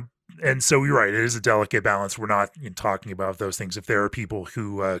 And so you're right, it is a delicate balance. We're not talking about those things. If there are people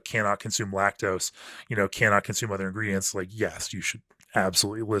who cannot consume lactose, cannot consume other ingredients, like, yes, you should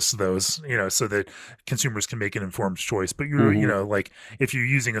absolutely list those, so that consumers can make an informed choice. But you're, like if you're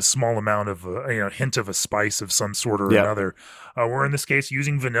using a small amount of, hint of a spice of some sort or another, or in this case,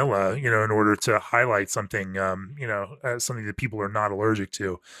 using vanilla, in order to highlight something, something that people are not allergic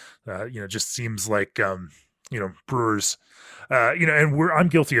to, just seems like, brewers, and I'm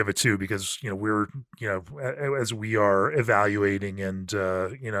guilty of it too, because, we're, as we are evaluating and,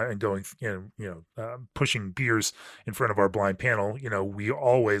 and going, pushing beers in front of our blind panel, we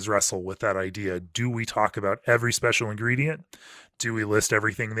always wrestle with that idea. Do we talk about every special ingredient? Do we list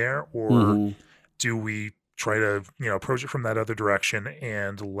everything there? Or do we try to, approach it from that other direction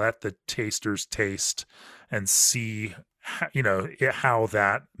and let the tasters taste and see how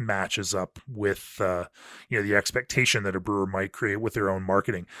that matches up with the expectation that a brewer might create with their own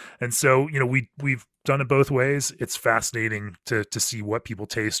marketing. And so we've done it both ways. It's fascinating to see what people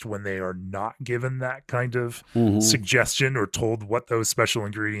taste when they are not given that kind of suggestion or told what those special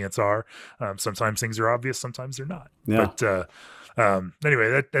ingredients are. Sometimes things are obvious, sometimes they're not. But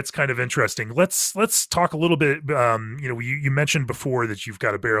anyway, that's kind of interesting. Let's talk a little bit. You mentioned before that you've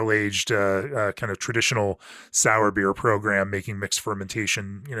got a barrel aged kind of traditional sour beer program, making mixed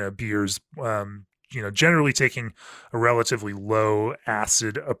fermentation beers. Generally taking a relatively low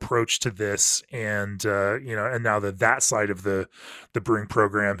acid approach to this, and and now that side of the brewing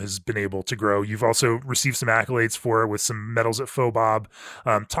program has been able to grow. You've also received some accolades for it with some medals at FOBOB.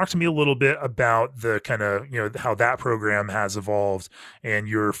 Talk to me a little bit about the kind of how that program has evolved and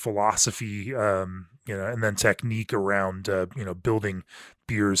your philosophy, and then technique around building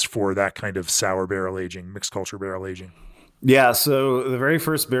beers for that kind of sour barrel aging, mixed culture barrel aging. Yeah, so the very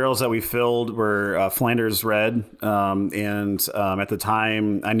first barrels that we filled were Flanders Red, and at the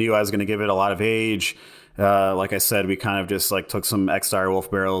time I knew I was going to give it a lot of age. Like I said, we kind of just took some ex-Direwolf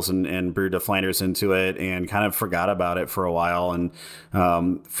barrels and brewed the Flanders into it and kind of forgot about it for a while. And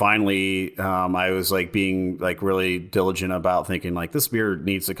finally, I was being really diligent about thinking this beer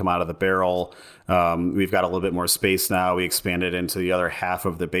needs to come out of the barrel. We've got a little bit more space now. We expanded into the other half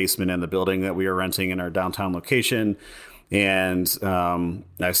of the basement in the building that we were renting in our downtown location. And I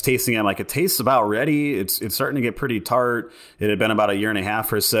was tasting it. It tastes about ready. It's starting to get pretty tart. It had been about a year and a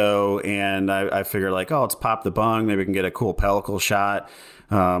half or so. And I figured let's pop the bung. Maybe we can get a cool pellicle shot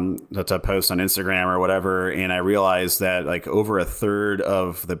that I post on Instagram or whatever. And I realized that over a third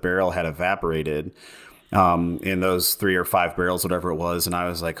of the barrel had evaporated in those 3 or 5 barrels, whatever it was. And I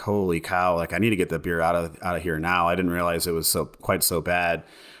was like, holy cow, I need to get the beer out of here now. I didn't realize it was quite so bad.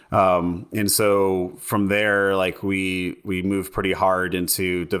 And so from there, we moved pretty hard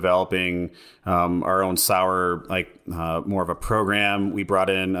into developing, our own sour, more of a program. We brought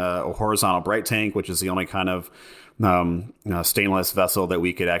in a horizontal bright tank, which is the only kind of, stainless vessel that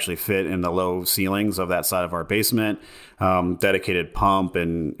we could actually fit in the low ceilings of that side of our basement, dedicated pump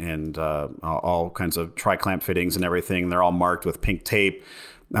and all kinds of tri-clamp fittings and everything. They're all marked with pink tape.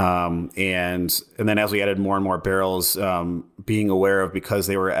 And then as we added more and more barrels, being aware of, because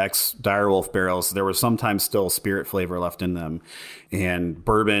they were ex-Direwolf barrels, there was sometimes still spirit flavor left in them. And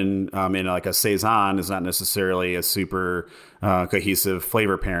bourbon in a Saison is not necessarily a super cohesive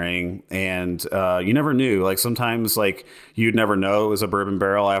flavor pairing. And you never knew. Sometimes you'd never know it was a bourbon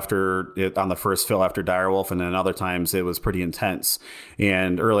barrel after it on the first fill after Direwolf, and then other times it was pretty intense.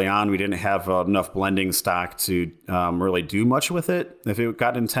 And early on, we didn't have enough blending stock to really do much with it if it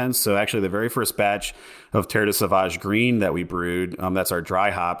got intense. So actually, the very first batch of Terre de Sauvage Green that we brewed, that's our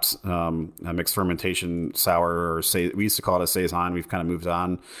dry hopped mixed fermentation sour, or we used to call it a Saison. We've kind of moved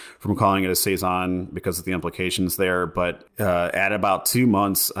on from calling it a Saison because of the implications there. But at about 2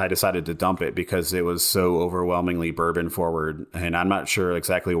 months, I decided to dump it because it was so overwhelmingly bourbon forward. And I'm not sure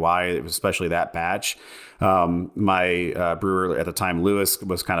exactly why, especially that batch. My brewer at the time, Lewis,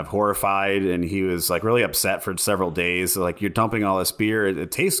 was kind of horrified, and he was really upset for several days. You're dumping all this beer.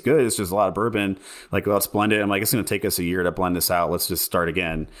 It tastes good. It's just a lot of bourbon. Let's blend it. I'm it's going to take us a year to blend this out. Let's just start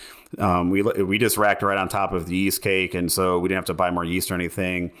again. We just racked right on top of the yeast cake, and so we didn't have to buy more yeast or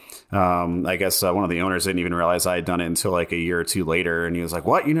anything. I guess one of the owners didn't even realize I had done it until a year or two later, and he was like,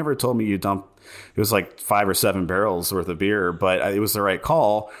 "What? You never told me you dumped." It was 5 or 7 barrels worth of beer, but it was the right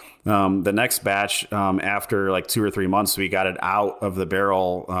call. The next batch, after like 2 or 3 months, we got it out of the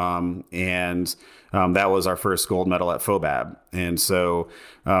barrel, and that was our first gold medal at FOBAB. And so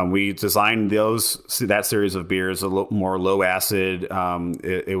we designed that series of beers a little more low acid.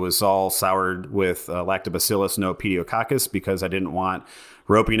 It was all soured with lactobacillus, no pediococcus, because I didn't want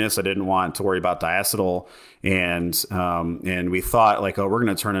ropiness. I didn't want to worry about diacetyl. And we thought like, oh, we're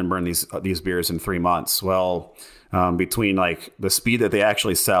going to turn and burn these beers in 3 months. Well, between like the speed that they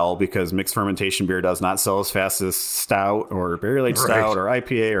actually sell, because mixed fermentation beer does not sell as fast as stout or barrel aged stout or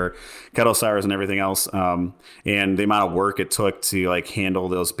IPA or kettle sours and everything else. And the amount of work it took to like handle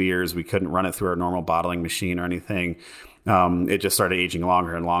those beers, we couldn't run it through our normal bottling machine or anything. It just started aging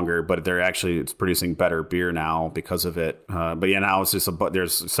longer and longer, but it's producing better beer now because of it. But yeah, now it's just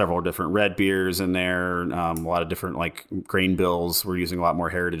there's several different red beers in there, a lot of different like grain bills. We're using a lot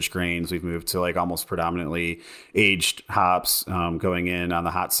more heritage grains. We've moved to like almost predominantly aged hops, going in on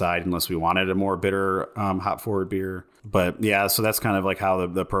the hot side, unless we wanted a more bitter, hop forward beer. But yeah, so that's kind of like how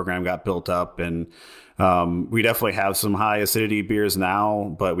the program got built up. And, we definitely have some high acidity beers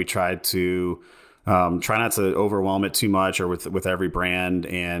now, but we tried to, try not to overwhelm it too much or with every brand.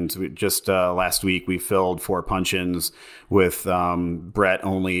 And just last week we filled 4 puncheons with Brett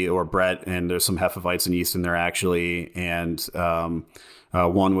only, or Brett, and there's some Hefeweizen and yeast in there actually. And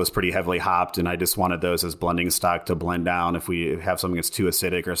one was pretty heavily hopped, and I just wanted those as blending stock to blend down. If we have something that's too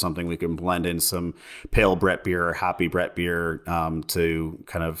acidic or something, we can blend in some pale Brett beer or hoppy Brett beer to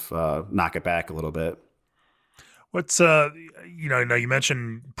kind of knock it back a little bit. What's now you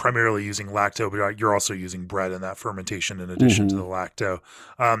mentioned primarily using lacto, but you're also using Brett in that fermentation in addition to the lacto.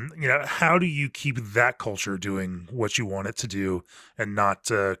 How do you keep that culture doing what you want it to do and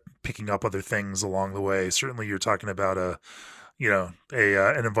not picking up other things along the way? Certainly, you're talking about an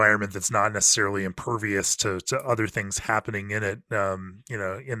environment that's not necessarily impervious to other things happening in it.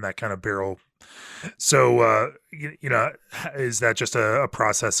 In that kind of barrel. So, is that just a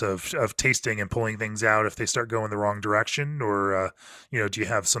process of tasting and pulling things out if they start going the wrong direction, or do you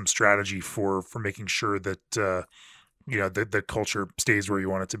have some strategy for making sure that the culture stays where you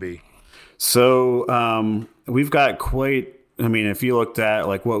want it to be? So we've got if you looked at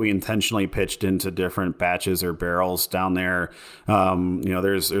like what we intentionally pitched into different batches or barrels down there,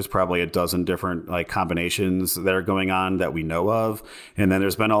 there's probably a dozen different like combinations that are going on that we know of. And then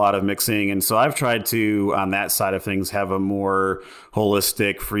there's been a lot of mixing. And so I've tried to, on that side of things, have a more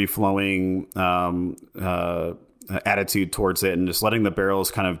holistic, free flowing, attitude towards it, and just letting the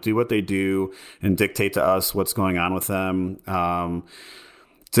barrels kind of do what they do and dictate to us what's going on with them.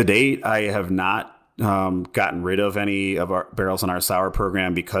 To date, I have not gotten rid of any of our barrels in our sour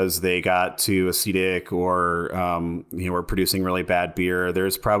program because they got too acidic or, we're producing really bad beer.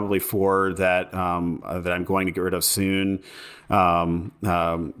 There's probably 4 that I'm going to get rid of soon.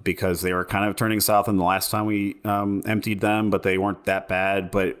 Because they were kind of turning south in the last time we emptied them, but they weren't that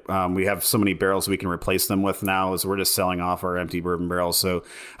bad. But we have so many barrels we can replace them with now, as we're just selling off our empty bourbon barrels. So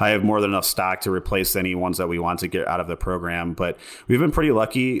I have more than enough stock to replace any ones that we want to get out of the program. But we've been pretty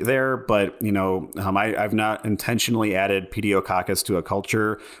lucky there. But I've not intentionally added pediococcus to a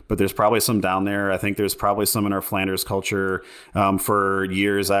culture, but there's probably some down there. I think there's probably some in our Flanders culture. For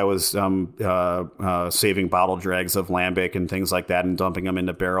years, I was saving bottle dregs of lambic and things like that and dumping them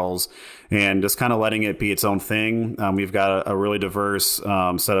into barrels and just kind of letting it be its own thing. We've got a really diverse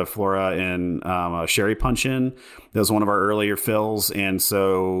set of flora in a sherry puncheon. That was one of our earlier fills. And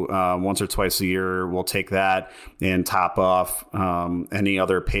so once or twice a year, we'll take that and top off any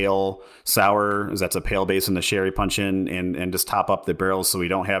other pale sour. That's a pale base in the sherry puncheon, and just top up the barrels so we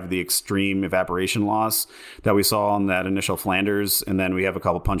don't have the extreme evaporation loss that we saw on that initial Flanders. And then we have a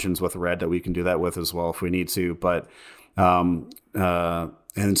couple puncheons with red that we can do that with as well if we need to. But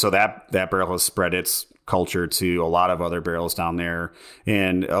and so that barrel has spread its culture to a lot of other barrels down there.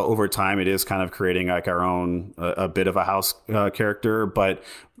 And over time, it is kind of creating like our own, a bit of a house character. But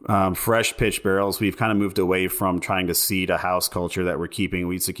fresh pitch barrels, we've kind of moved away from trying to seed a house culture that we're keeping.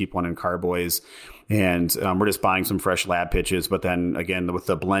 We used to keep one in Carboys. And we're just buying some fresh lab pitches. But then again, with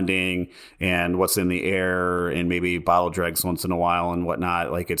the blending and what's in the air and maybe bottle dregs once in a while and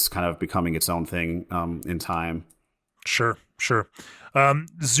whatnot, like it's kind of becoming its own thing in time. Sure.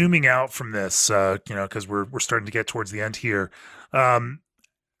 Zooming out from this, because we're starting to get towards the end here.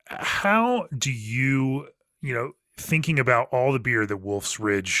 How do you, thinking about all the beer that Wolf's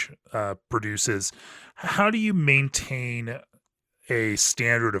Ridge produces, how do you maintain a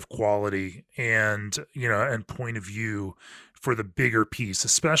standard of quality and point of view for the bigger piece,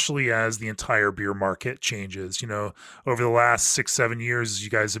 especially as the entire beer market changes. Over the last 6-7 years, as you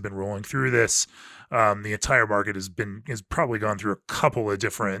guys have been rolling through this, the entire market has probably gone through a couple of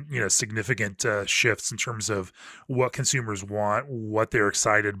different, significant shifts in terms of what consumers want, what they're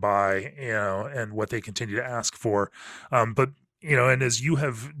excited by, and what they continue to ask for. But and as you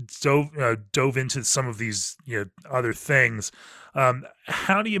have dove into some of these other things,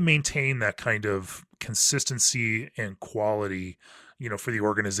 how do you maintain that kind of consistency and quality, for the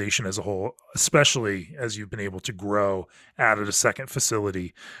organization as a whole, especially as you've been able to grow, added a second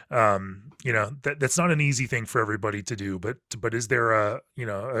facility? That's not an easy thing for everybody to do, but is there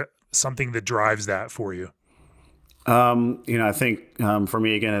something that drives that for you? I think for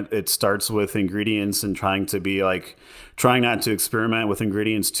me, again, it starts with ingredients and trying not to experiment with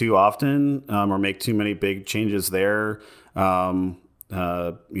ingredients too often or make too many big changes there. I'm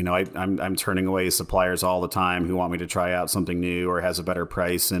turning away suppliers all the time who want me to try out something new or has a better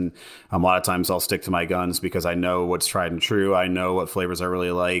price. And a lot of times I'll stick to my guns because I know what's tried and true. I know what flavors I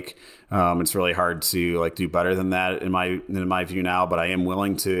really like. It's really hard to do better than that in my view now, but I am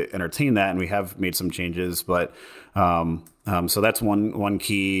willing to entertain that. And we have made some changes, but, so that's one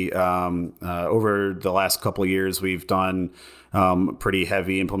key. Over the last couple of years, we've done, pretty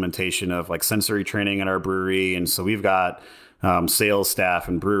heavy implementation of sensory training at our brewery. And so we've got, sales staff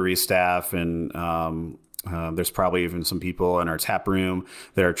and brewery staff, and there's probably even some people in our tap room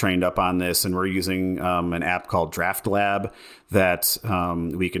that are trained up on this. And we're using an app called Draft Lab that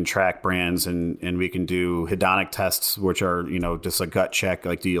we can track brands and we can do hedonic tests, which are, just a gut check,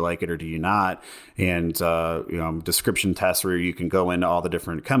 do you like it or do you not? And, description tests where you can go into all the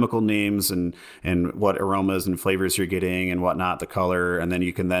different chemical names and what aromas and flavors you're getting and whatnot, the color. And then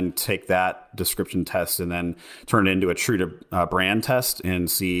you can then take that description test and then turn it into a true to brand test and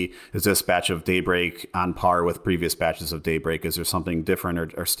see, is this batch of Daybreak on par with previous batches of Daybreak? Is there something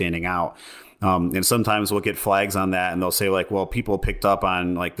different or standing out? And sometimes we'll get flags on that and they'll say well, people picked up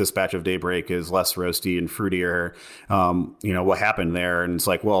on this batch of Daybreak is less roasty and fruitier. What happened there? And it's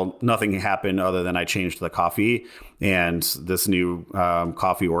well, nothing happened other than I changed the coffee and this new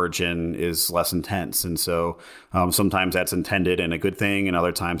coffee origin is less intense. And so sometimes that's intended and a good thing. And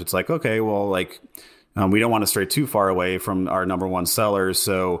other times it's okay, well, we don't want to stray too far away from our number one sellers.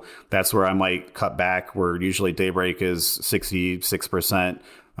 So that's where I might cut back, where usually Daybreak is 66%.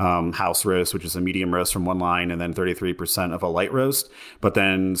 House roast, which is a medium roast from one line, and then 33% of a light roast. But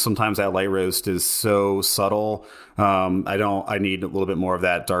then sometimes that light roast is so subtle. I need a little bit more of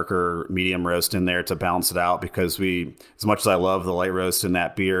that darker medium roast in there to balance it out, because as much as I love the light roast in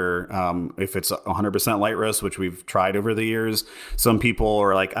that beer, if it's 100% light roast, which we've tried over the years, some people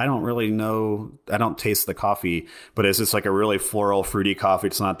are I don't really know, I don't taste the coffee, but it's just a really floral, fruity coffee.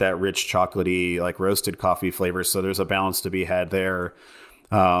 It's not that rich, chocolatey, roasted coffee flavor. So there's a balance to be had there.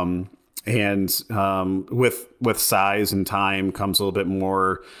 With size and time comes a little bit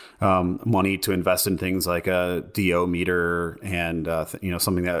more money to invest in things like a DO meter and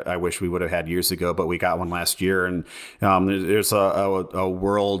something that I wish we would have had years ago, but we got one last year. And there's a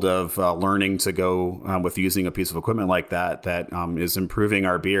world of learning to go with using a piece of equipment like that is improving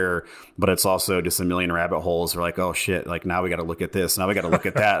our beer, but it's also just a million rabbit holes. We're oh shit, now we got to look at this, now we got to look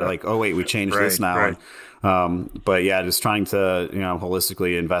at that. Oh wait, we changed this now. Right. But yeah, just trying to,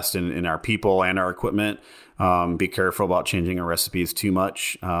 holistically invest in our people and our equipment. Be careful about changing our recipes too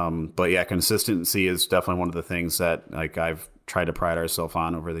much. But yeah, consistency is definitely one of the things that I've tried to pride ourselves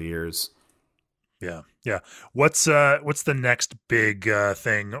on over the years. Yeah. Yeah. What's the next big,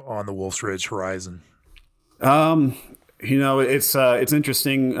 thing on the Wolf's Ridge horizon? It's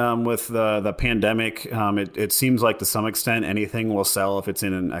interesting with the pandemic. It seems like to some extent anything will sell if it's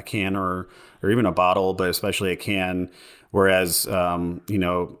in a can or even a bottle, but especially a can. Whereas, a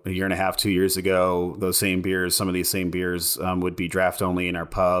year and a half, 2 years ago, some of these same beers would be draft only in our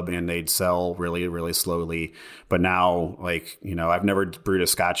pub and they'd sell really, really slowly. But now, I've never brewed a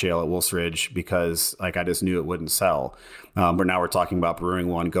Scotch ale at Wolf's Ridge because I just knew it wouldn't sell. But now we're talking about brewing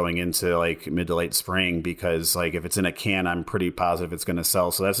one going into mid to late spring because if it's in a can, I'm pretty positive it's going to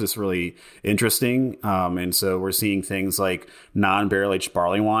sell. So that's just really interesting. And so we're seeing things like non-barrel aged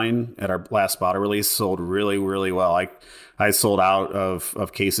barley wine at our last bottle release sold really, really well. I sold out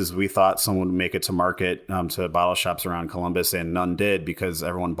of cases we thought someone would make it to market to bottle shops around Columbus, and none did because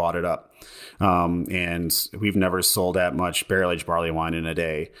everyone bought it up. And we've never sold that much barrel-aged barley wine in a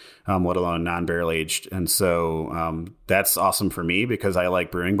day, let alone non-barrel-aged. And so that's awesome for me because I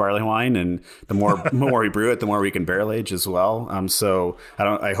like brewing barley wine, and the more we brew it, the more we can barrel-age as well. So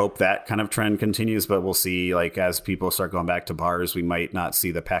I hope that kind of trend continues, but we'll see. As people start going back to bars, we might not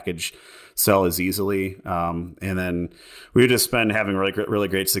see the package sell as easily. And then we've just been having really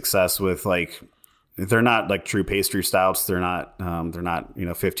great success with like, they're not like true pastry stouts. They're not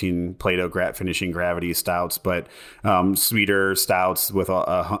 15 Plato finishing gravity stouts, but sweeter stouts with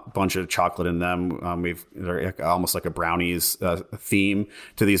a bunch of chocolate in them. They're almost like a brownies theme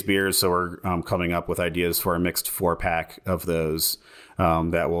to these beers. So we're coming up with ideas for a mixed 4-pack of those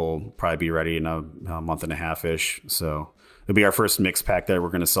that will probably be ready in a month and a half ish. So it'll be our first mix pack that we're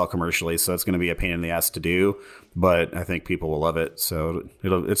going to sell commercially. So it's going to be a pain in the ass to do, but I think people will love it. So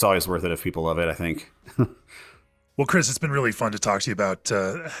it's always worth it if people love it, I think. Well, Chris, it's been really fun to talk to you about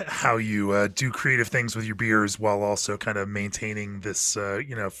how you do creative things with your beers while also kind of maintaining this,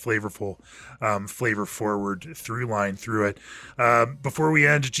 flavorful, flavor-forward through line through it. Before we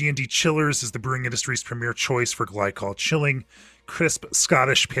end, G&D Chillers is the brewing industry's premier choice for glycol chilling. Crisp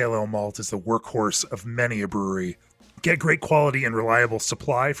Scottish Pale Ale malt is the workhorse of many a brewery. Get great quality and reliable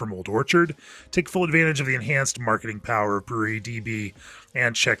supply from Old Orchard. Take full advantage of the enhanced marketing power of Brewery DB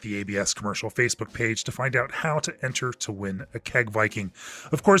and check the ABS Commercial Facebook page to find out how to enter to win a Keg Viking.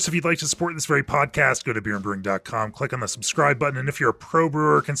 Of course, if you'd like to support this very podcast, go to beerandbrewing.com, click on the subscribe button, and if you're a pro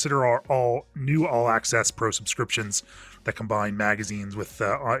brewer, consider our all access pro subscriptions that combine magazines with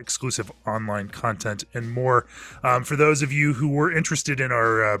exclusive online content and more. For those of you who were interested in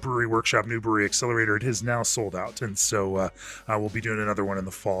our Brewery Workshop New Brewery Accelerator, it is now sold out. And so we'll be doing another one in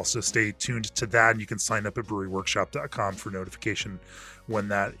the fall. So stay tuned to that. And you can sign up at breweryworkshop.com for notification when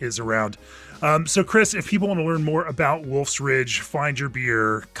that is around. So Chris, if people want to learn more about Wolf's Ridge, find your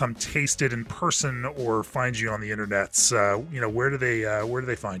beer, come taste it in person, or find you on the internets, where do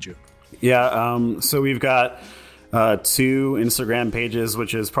they find you? Yeah. So we've got 2 Instagram pages,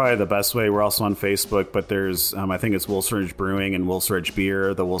 which is probably the best way. We're also on Facebook, but there's, I think it's Wolf's Ridge Brewing and Wolf's Ridge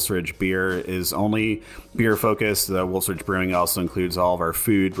Beer. The Wolf's Ridge Beer is only beer focused. The Wolf's Ridge Brewing also includes all of our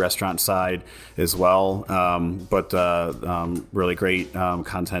food, restaurant side as well. But really great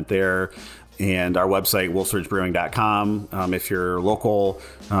content there. And our website, wolfsridgebrewing.com. If you're local,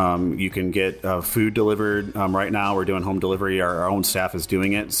 you can get food delivered. Right now, we're doing home delivery. Our own staff is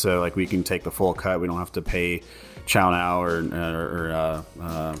doing it. So like we can take the full cut. We don't have to pay Chow Now or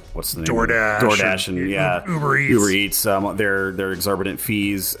what's the name? DoorDash and Uber Eats. Uber Eats. They're exorbitant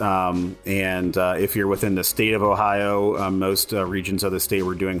fees. And if you're within the state of Ohio, most regions of the state,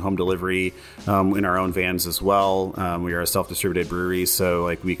 we're doing home delivery in our own vans as well. We are a self-distributed brewery, so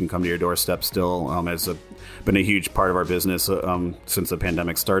like we can come to your doorstep still. It's been a huge part of our business since the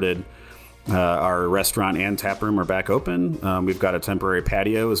pandemic started. Our restaurant and tap room are back open. We've got a temporary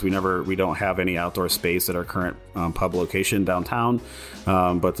patio as we don't have any outdoor space at our current pub location downtown.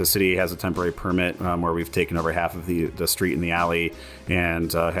 But the city has a temporary permit where we've taken over half of the street and the alley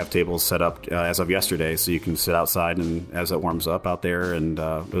and have tables set up as of yesterday. So you can sit outside and as it warms up out there. And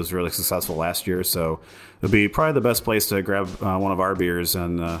it was really successful last year. So it'll be probably the best place to grab one of our beers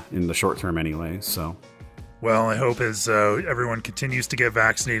in the short term anyway. So. Well, I hope as everyone continues to get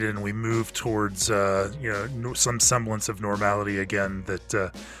vaccinated and we move towards some semblance of normality again,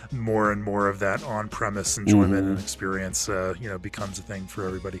 that more and more of that on-premise enjoyment and experience becomes a thing for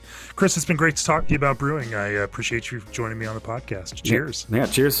everybody. Chris, it's been great to talk to you about brewing. I appreciate you joining me on the podcast. Cheers. Yeah,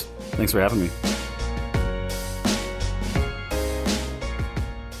 cheers. Thanks for having me.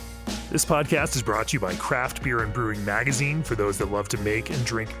 This podcast is brought to you by Craft Beer and Brewing Magazine for those that love to make and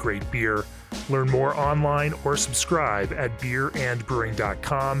drink great beer. Learn more online or subscribe at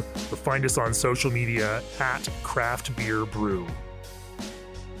beerandbrewing.com or find us on social media at Craft Beer Brew.